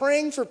begin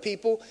praying for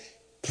people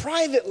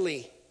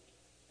privately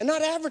and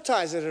not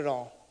advertise it at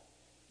all.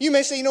 You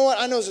may say, you know what,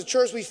 I know as a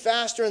church we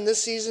fast during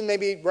this season,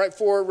 maybe right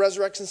before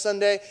Resurrection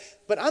Sunday,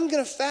 but I'm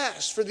going to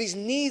fast for these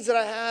needs that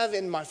I have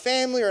in my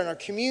family or in our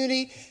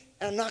community,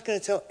 and I'm not going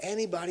to tell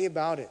anybody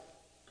about it.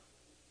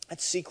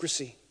 That's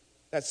secrecy.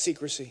 That's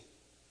secrecy.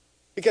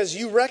 Because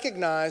you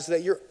recognize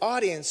that your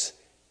audience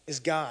is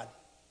God.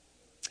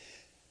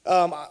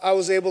 I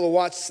was able to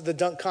watch the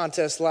dunk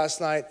contest last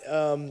night.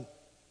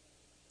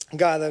 a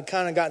guy that I've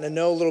kind of gotten to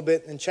know a little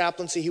bit in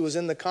chaplaincy. He was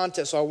in the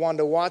contest, so I wanted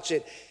to watch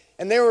it.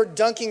 And they were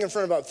dunking in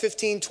front of about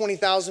 15,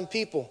 20,000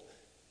 people.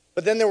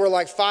 But then there were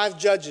like 5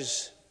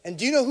 judges. And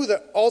do you know who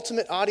the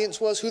ultimate audience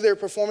was, who they were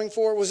performing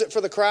for? Was it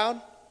for the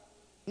crowd?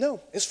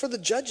 No, it's for the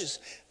judges.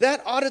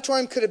 That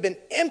auditorium could have been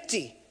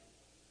empty.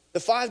 The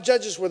 5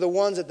 judges were the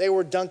ones that they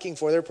were dunking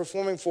for, they were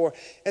performing for.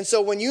 And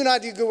so when you and I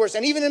do good works,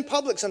 and even in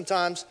public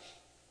sometimes,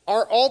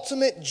 our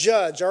ultimate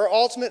judge, our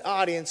ultimate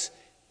audience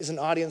is an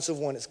audience of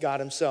one. It's God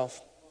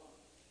himself.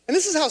 And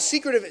this is how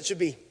secretive it should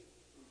be.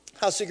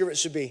 How secretive it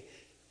should be.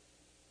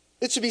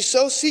 It should be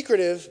so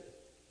secretive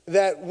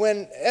that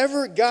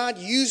whenever God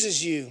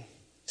uses you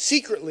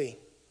secretly,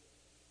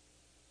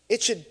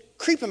 it should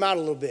creep him out a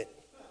little bit.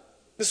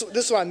 This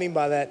is what I mean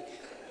by that.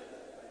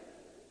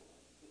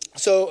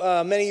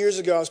 So many years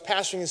ago, I was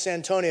pastoring in San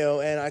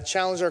Antonio, and I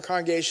challenged our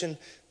congregation,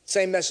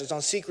 same message,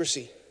 on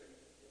secrecy.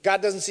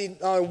 God doesn't see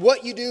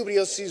what you do, but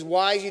he sees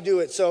why you do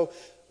it. So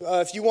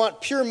if you want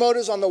pure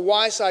motives on the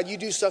why side, you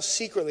do stuff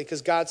secretly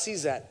because God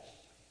sees that.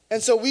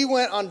 And so we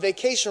went on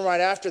vacation right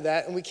after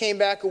that, and we came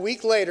back a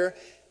week later,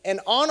 and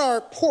on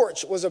our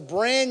porch was a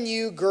brand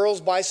new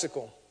girl's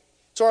bicycle.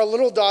 So our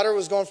little daughter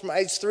was going from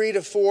age 3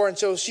 to 4, and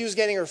so she was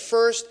getting her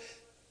first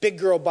big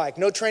girl bike.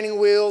 No training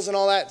wheels and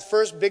all that,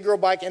 first big girl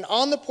bike. And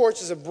on the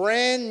porch is a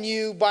brand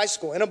new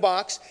bicycle in a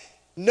box,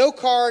 no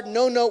card,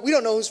 no note, we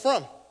don't know who's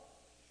from.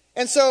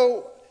 And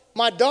so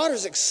my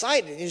daughter's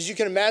excited, as you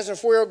can imagine, a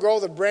 4-year-old girl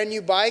with a brand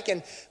new bike.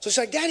 And so she's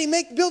like, Daddy,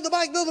 build the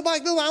bike. I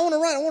want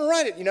to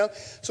ride it, you know.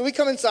 So we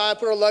come inside,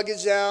 put our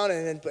luggage down,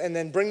 and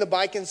then bring the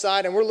bike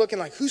inside. And we're looking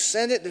like, who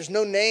sent it? There's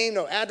no name,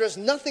 no address,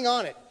 nothing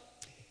on it.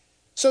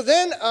 So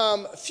then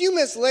a few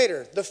minutes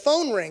later, the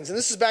phone rings. And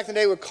this is back in the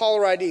day with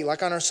caller ID,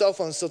 like on our cell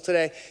phones still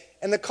today.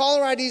 And the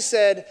caller ID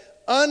said,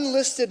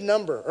 unlisted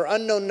number or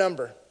unknown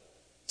number.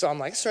 So I'm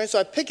like, strange. So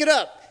I pick it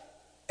up.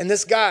 And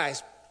this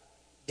guy's,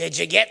 did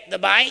you get the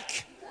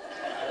bike?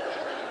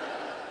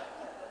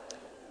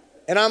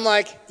 And I'm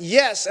like,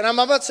 yes. And I'm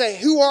about to say,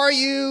 who are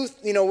you?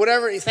 You know,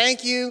 whatever,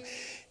 thank you.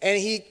 And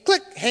he,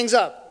 click, hangs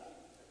up.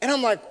 And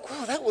I'm like,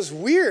 wow, that was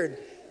weird.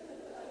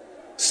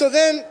 So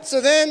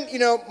then, you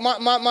know,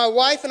 my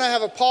wife and I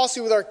have a policy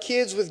with our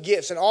kids with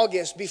gifts and all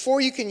gifts. Before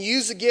you can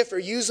use the gift or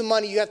use the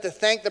money, you have to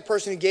thank the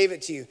person who gave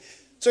it to you.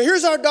 So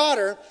here's our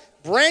daughter,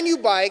 brand new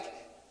bike.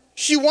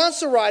 She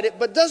wants to ride it,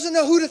 but doesn't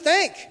know who to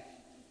thank.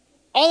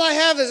 All I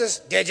have is this,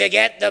 did you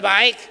get the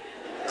bike?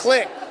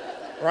 Click,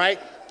 right?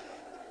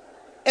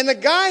 And the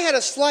guy had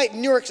a slight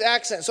New York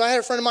accent. So I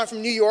had a friend of mine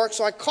from New York.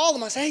 So I called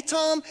him. I said, hey,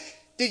 Tom,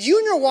 did you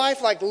and your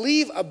wife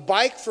leave a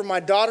bike for my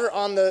daughter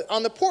on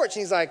the porch?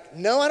 And he's like,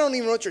 no, I don't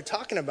even know what you're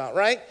talking about,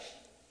 right?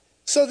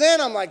 So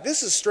then I'm like,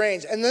 this is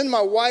strange. And then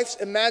my wife's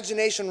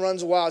imagination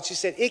runs wild. She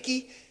said,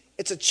 Icky,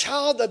 it's a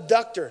child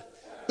abductor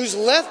who's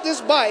left this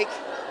bike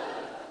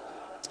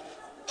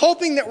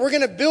hoping that we're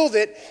going to build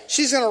it.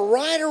 She's going to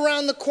ride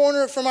around the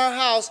corner from our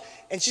house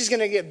and she's going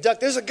to get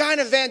abducted. There's a guy in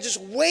a van just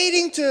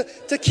waiting to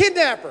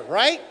kidnap her,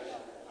 right?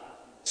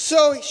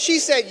 So she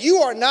said, you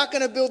are not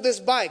going to build this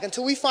bike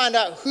until we find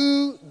out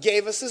who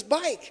gave us this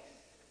bike.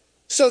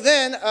 So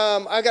then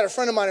I got a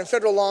friend of mine in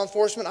federal law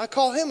enforcement. I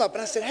call him up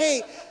and I said,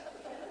 hey,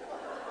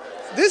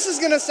 this is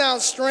going to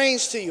sound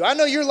strange to you. I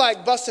know you're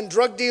like busting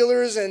drug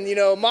dealers and, you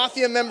know,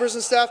 mafia members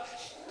and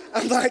stuff.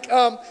 I'm like,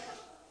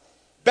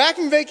 back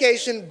from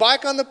vacation,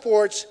 bike on the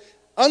porch,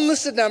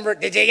 unlisted number.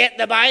 Did you get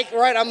the bike?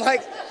 Right? I'm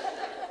like,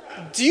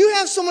 do you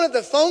have someone at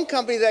the phone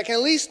company that can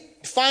at least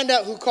find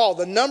out who called,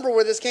 the number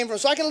where this came from,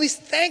 so I can at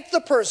least thank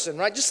the person,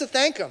 right? Just to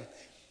thank them.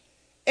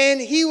 And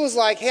he was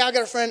like, hey, I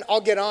got a friend.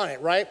 I'll get on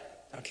it, right?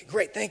 Okay,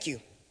 great. Thank you.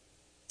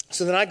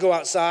 So then I go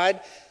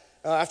outside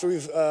after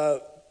we've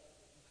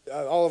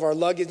all of our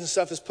luggage and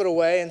stuff is put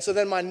away. And so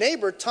then my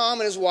neighbor, Tom,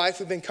 and his wife,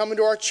 who've been coming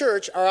to our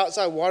church, are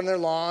outside watering their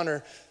lawn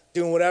or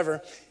doing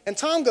whatever. And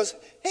Tom goes,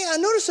 hey, I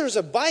noticed there's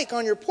a bike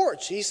on your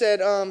porch. He said,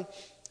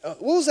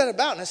 what was that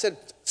about? And I said,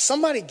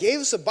 somebody gave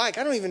us a bike.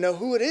 I don't even know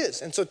who it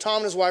is. And so Tom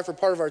and his wife are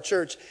part of our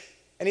church.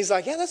 And he's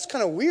like, yeah, that's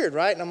kind of weird,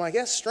 right? And I'm like,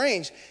 that's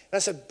strange. And I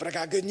said, but I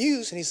got good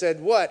news. And he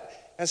said, what?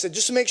 And I said,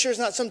 just to make sure it's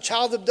not some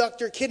child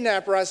abductor,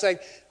 kidnapper. I said,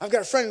 I've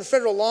got a friend in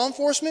federal law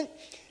enforcement,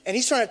 and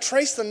he's trying to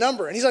trace the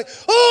number. And he's like,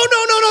 oh,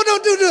 no,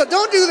 don't do that.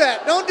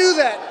 Don't do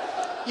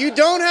that. You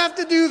don't have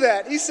to do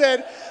that. He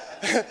said,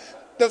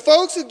 the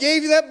folks who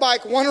gave you that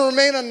bike want to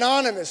remain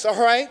anonymous,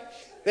 all right?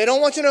 They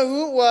don't want you to know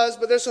who it was,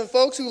 but there's some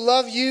folks who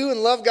love you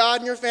and love God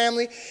and your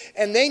family,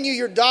 and they knew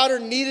your daughter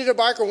needed a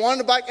bike or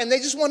wanted a bike, and they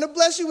just wanted to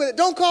bless you with it.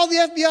 Don't call the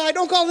FBI.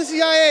 Don't call the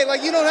CIA.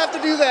 Like, you don't have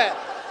to do that.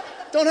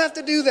 Don't have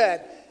to do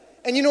that.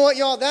 And you know what,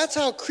 y'all? That's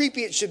how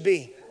creepy it should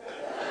be.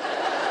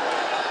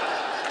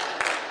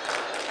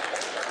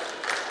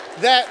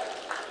 That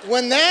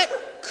when that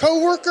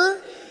coworker,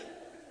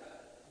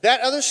 that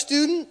other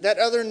student, that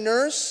other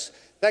nurse,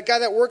 that guy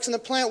that works in the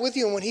plant with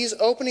you, and when he's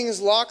opening his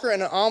locker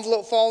and an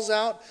envelope falls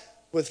out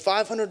with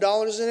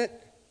 $500 in it,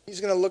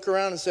 he's going to look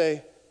around and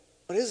say,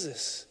 what is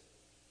this?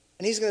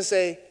 And he's going to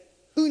say,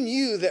 who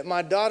knew that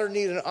my daughter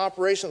needed an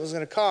operation that was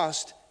going to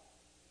cost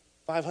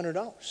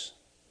 $500?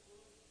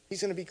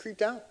 He's going to be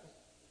creeped out.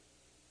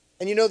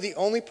 And you know the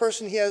only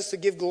person he has to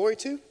give glory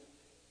to?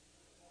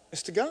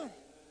 It's to God.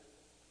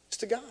 It's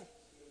to God.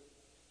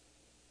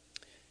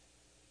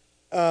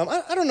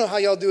 I don't know how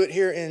y'all do it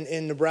here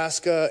in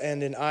Nebraska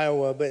and in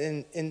Iowa, but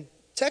in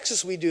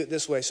Texas we do it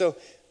this way. So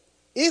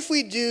if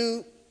we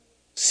do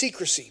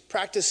secrecy,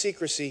 practice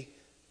secrecy,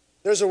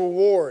 there's a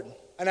reward.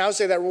 And I would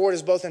say that reward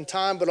is both in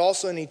time but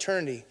also in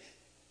eternity.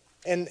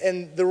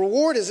 And the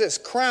reward is this,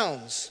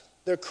 crowns.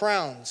 They're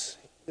crowns.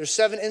 There's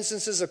 7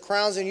 instances of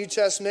crowns in the New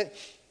Testament.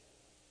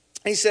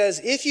 He says,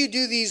 if you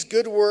do these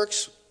good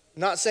works,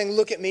 not saying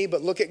look at me,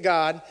 but look at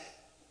God,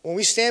 when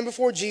we stand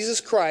before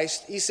Jesus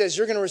Christ, he says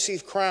you're going to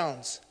receive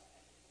crowns.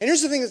 And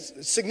here's the thing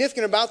that's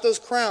significant about those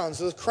crowns.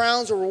 Those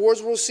crowns or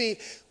rewards we'll see.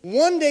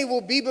 One day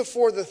we'll be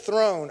before the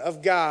throne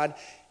of God,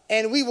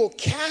 and we will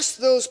cast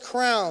those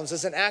crowns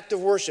as an act of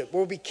worship.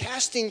 We'll be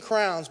casting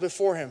crowns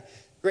before him.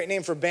 Great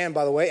name for a band,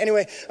 by the way.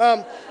 Anyway,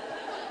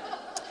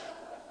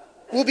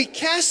 we'll be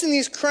casting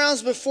these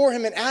crowns before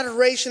him in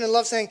adoration and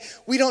love, saying,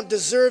 we don't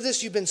deserve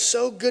this. You've been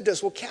so good to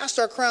us. We'll cast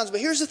our crowns.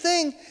 But here's the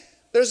thing.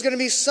 There's going to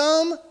be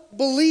some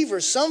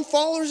believers, some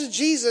followers of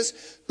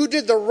Jesus who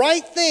did the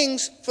right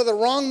things for the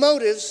wrong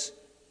motives,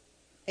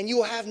 and you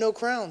will have no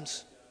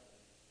crowns.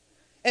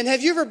 And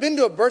have you ever been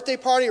to a birthday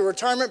party or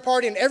retirement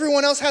party and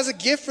everyone else has a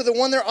gift for the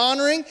one they're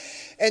honoring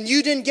and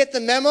you didn't get the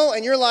memo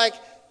and you're like,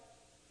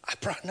 I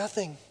brought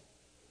nothing.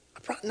 I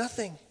brought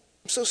nothing.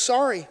 I'm so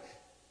sorry.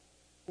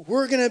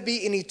 We're going to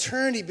be in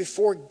eternity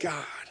before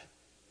God,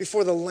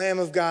 before the Lamb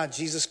of God,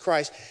 Jesus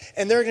Christ.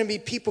 And there are going to be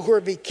people who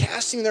are going to be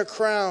casting their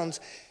crowns.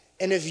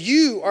 And if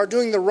you are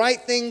doing the right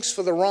things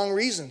for the wrong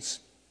reasons,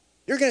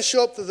 you're going to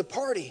show up to the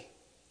party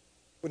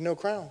with no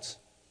crowns.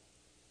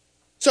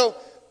 So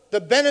the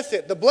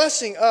benefit, the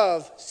blessing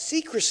of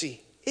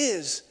secrecy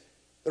is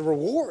the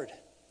reward.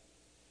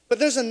 But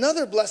there's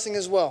another blessing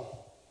as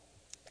well.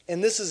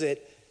 And this is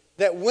it.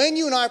 That when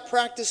you and I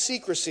practice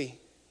secrecy,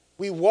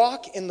 we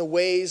walk in the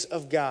ways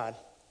of God.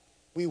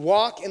 We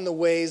walk in the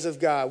ways of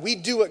God. We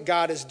do what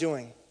God is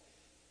doing.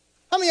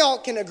 How many of y'all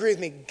can agree with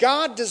me?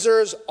 God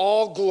deserves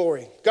all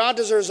glory. God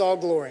deserves all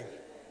glory.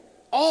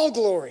 All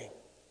glory.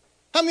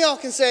 How many of y'all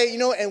can say,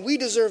 and we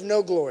deserve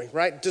no glory,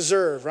 right?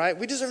 Deserve, right?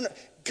 We deserve no.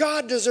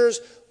 God deserves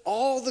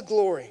all the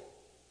glory.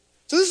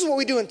 So this is what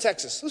we do in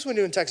Texas. This is what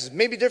we do in Texas.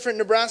 Maybe different in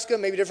Nebraska,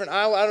 maybe different in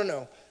Iowa, I don't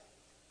know.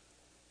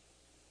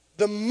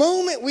 The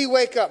moment we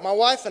wake up, my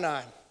wife and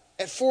I,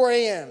 at 4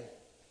 a.m.,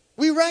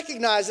 we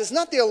recognize it's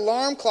not the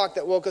alarm clock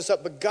that woke us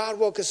up, but God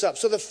woke us up.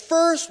 So the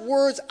first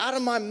words out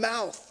of my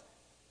mouth,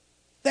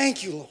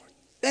 thank you, Lord.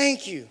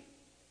 Thank you.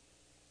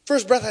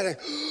 First breath I take,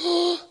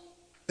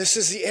 this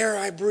is the air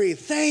I breathe.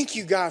 Thank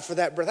you, God, for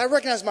that breath. I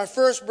recognize my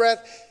first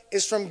breath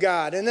is from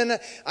God. And then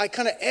I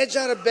kind of edge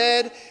out of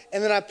bed,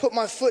 and then I put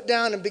my foot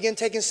down and begin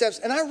taking steps.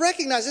 And I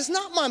recognize it's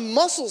not my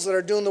muscles that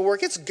are doing the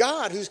work. It's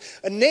God who's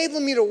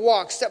enabling me to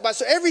walk step by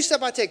step. So every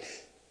step I take,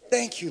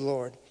 thank you,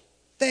 Lord.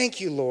 Thank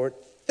you, Lord.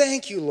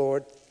 Thank you,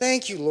 Lord.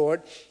 Thank you,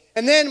 Lord.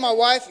 And then my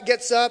wife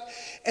gets up,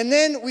 and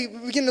then we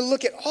begin to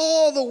look at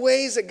all the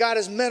ways that God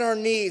has met our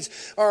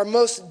needs, our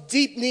most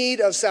deep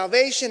need of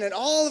salvation and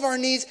all of our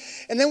needs.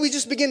 And then we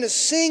just begin to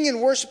sing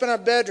and worship in our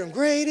bedroom.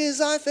 Great is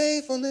thy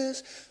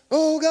faithfulness.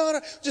 Oh,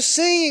 God, just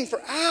singing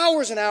for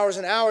hours and hours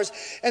and hours.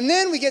 And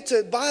then we get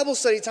to Bible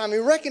study time. We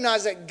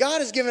recognize that God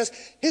has given us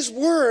his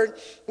word,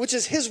 which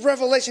is his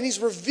revelation. He's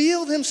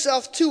revealed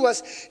himself to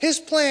us, his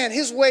plan,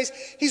 his ways.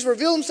 He's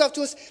revealed himself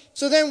to us.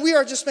 So then we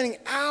are just spending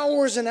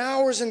hours and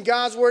hours in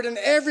God's word. And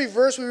every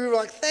verse we read, we're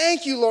like,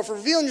 thank you, Lord, for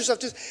revealing yourself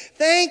to us.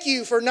 Thank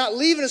you for not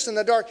leaving us in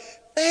the dark.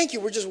 Thank you.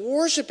 We're just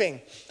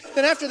worshiping.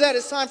 Then after that,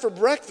 it's time for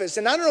breakfast.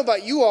 And I don't know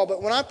about you all,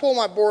 but when I pull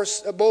my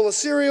bowl of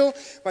cereal,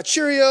 my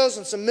Cheerios,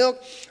 and some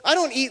milk, I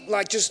don't eat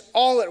like just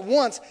all at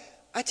once.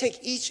 I take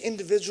each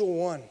individual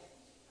one.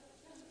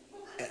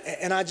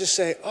 And I just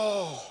say,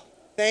 oh,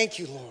 thank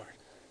you, Lord.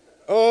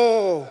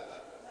 Oh,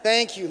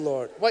 thank you,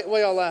 Lord. Why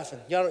y'all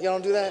laughing? Y'all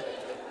don't do that?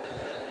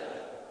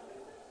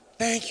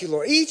 Thank you,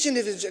 Lord. Each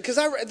individual, because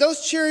those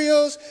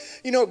Cheerios,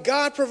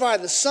 God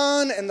provided the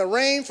sun and the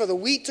rain for the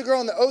wheat to grow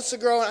and the oats to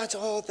grow. And I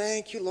said, oh,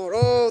 thank you, Lord.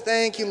 Oh,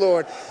 thank you,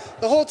 Lord.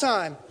 The whole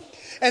time.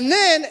 And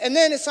then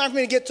it's time for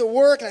me to get to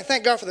work, and I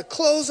thank God for the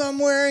clothes I'm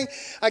wearing.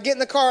 I get in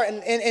the car,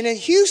 and in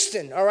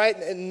Houston, all right,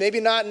 and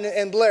maybe not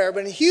in Blair,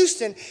 but in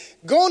Houston,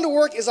 going to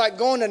work is like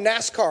going to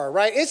NASCAR,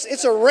 right?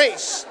 It's a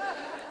race.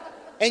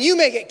 And you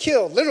may get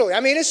killed, literally. I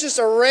mean, it's just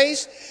a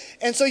race.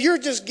 And so you're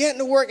just getting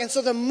to work. And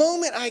so the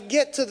moment I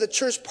get to the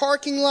church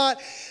parking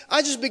lot,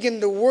 I just begin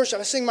to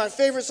worship. I sing my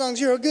favorite songs.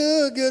 You're a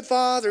good, good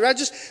Father. I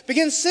just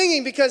begin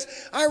singing because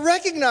I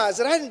recognize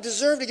that I didn't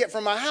deserve to get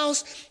from my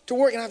house to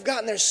work, and I've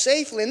gotten there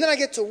safely. And then I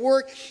get to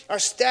work. Our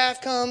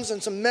staff comes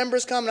and some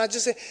members come, and I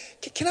just say,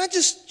 can I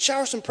just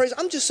shower some praise?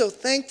 I'm just so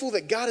thankful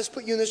that God has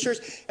put you in this church.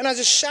 And I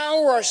just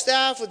shower our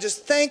staff with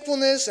just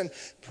thankfulness and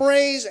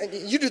praise. And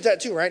you do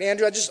that too, right,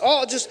 Andrew? I just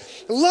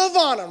love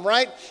on them,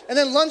 right? And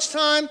then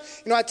lunchtime,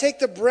 I take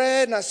the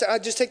bread and I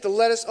just take the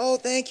lettuce. Oh,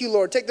 thank you,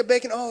 Lord. Take the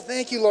bacon. Oh,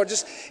 thank you, Lord.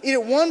 Just eat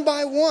it one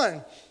by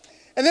one.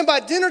 And then by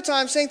dinner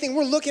time, same thing.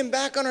 We're looking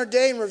back on our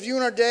day and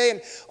reviewing our day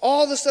and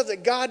all the stuff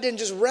that God did and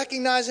just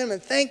recognizing him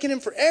and thanking him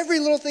for every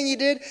little thing he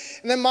did.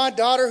 And then my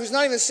daughter, who's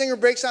not even a singer,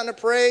 breaks out into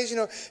praise.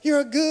 You're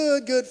a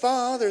good, good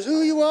father. It's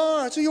who you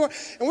are. It's who you are.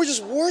 And we're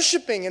just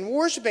worshiping and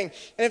worshiping.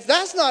 And if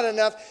that's not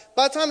enough,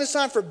 by the time it's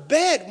time for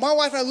bed, my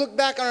wife and I look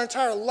back on our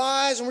entire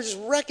lives and we're just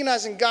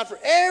recognizing God for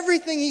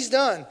everything he's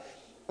done.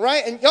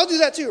 Right? And y'all do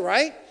that too,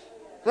 right?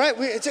 Right?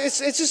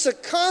 It's just a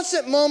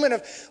constant moment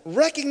of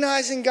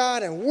recognizing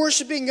God and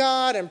worshiping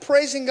God and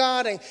praising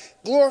God and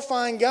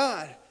glorifying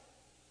God.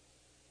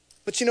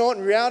 But you know what?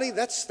 In reality,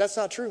 that's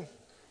not true.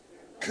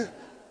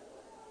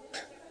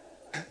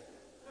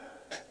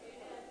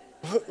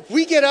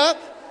 We get up,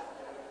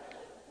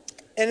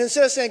 and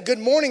instead of saying, "Good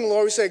morning,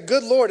 Lord," we say,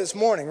 "Good Lord, it's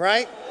morning,"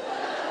 right?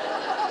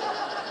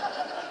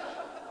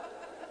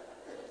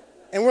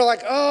 And we're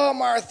like, "Oh,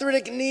 my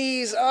arthritic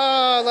knees.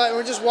 Oh," like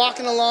we're just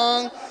walking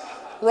along.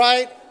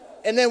 Right?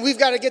 And then we've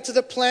got to get to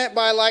the plant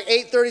by like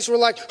 8:30, so we're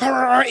like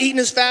eating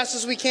as fast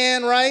as we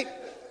can, right?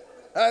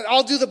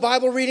 I'll do the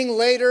Bible reading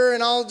later,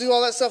 and I'll do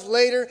all that stuff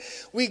later.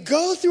 We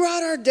go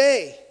throughout our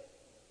day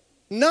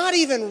not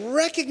even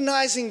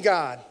recognizing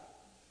God,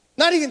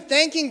 not even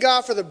thanking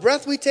God for the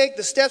breath we take,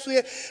 the steps we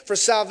have, for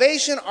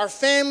salvation, our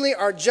family,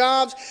 our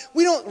jobs.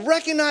 We don't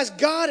recognize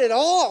God at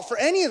all for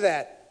any of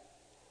that.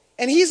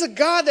 And he's a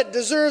God that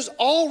deserves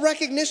all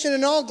recognition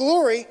and all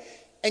glory.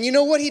 And you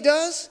know what he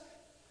does?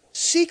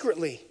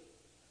 Secretly,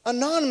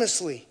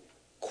 anonymously,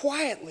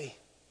 quietly,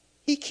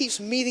 he keeps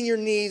meeting your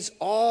needs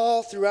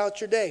all throughout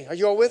your day. Are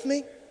you all with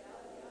me?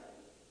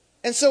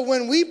 And so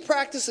when we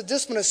practice the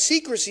discipline of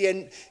secrecy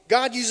and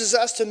God uses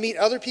us to meet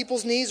other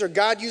people's needs or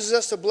God uses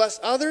us to bless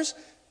others,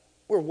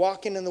 we're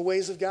walking in the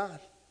ways of God.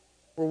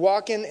 We're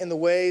walking in the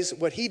ways,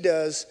 what he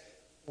does,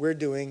 we're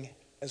doing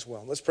as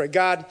well. Let's pray.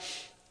 God,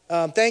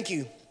 thank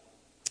you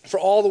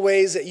for all the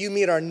ways that you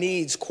meet our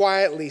needs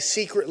quietly,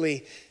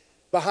 secretly,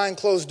 behind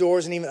closed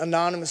doors, and even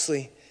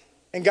anonymously.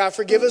 And God,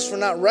 forgive us for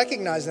not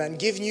recognizing that and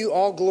giving you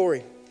all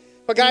glory.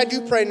 But God, I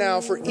do pray now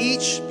for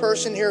each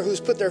person here who's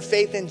put their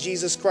faith in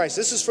Jesus Christ.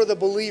 This is for the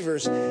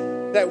believers,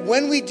 that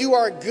when we do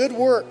our good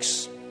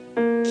works,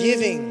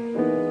 giving,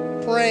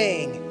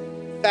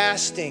 praying,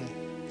 fasting,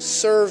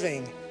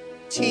 serving,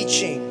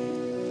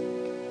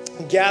 teaching,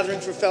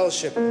 gathering for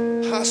fellowship,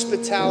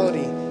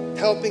 hospitality,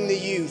 helping the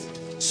youth,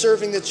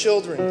 serving the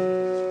children.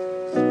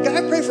 God,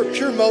 I pray for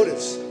pure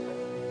motives.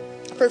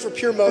 I pray for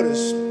pure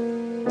motives,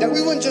 that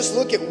we wouldn't just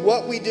look at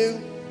what we do,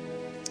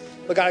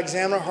 but God,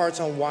 examine our hearts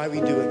on why we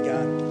do it,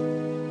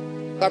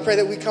 God. I pray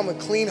that we come with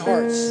clean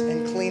hearts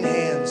and clean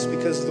hands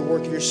because of the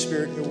work of your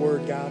Spirit and your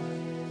word, God.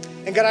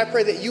 And God, I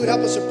pray that you would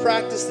help us to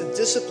practice the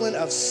discipline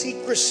of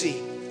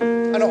secrecy.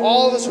 I know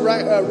all of us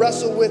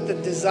wrestle with the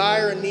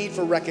desire and need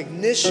for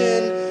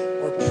recognition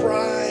or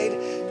pride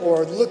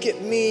or look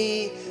at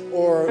me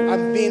or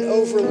I'm being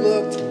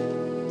overlooked.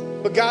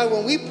 But God,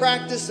 when we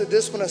practice the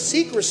discipline of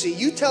secrecy,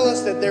 you tell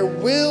us that there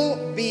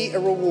will be a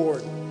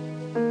reward.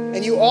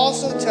 And you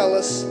also tell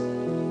us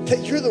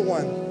that you're the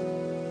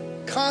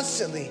one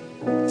constantly,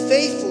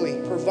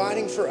 faithfully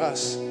providing for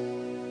us,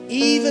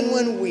 even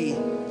when we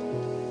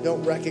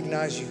don't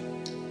recognize you.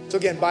 So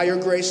again, by your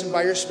grace and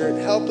by your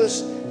Spirit, help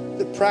us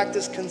to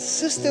practice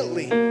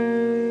consistently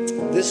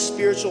this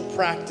spiritual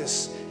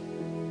practice,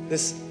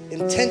 this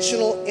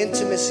intentional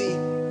intimacy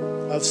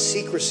of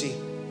secrecy.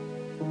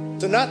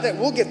 So not that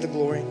we'll get the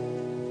glory,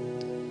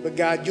 but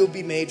God, you'll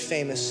be made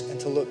famous and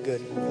to look good.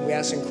 And we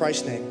ask in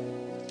Christ's name.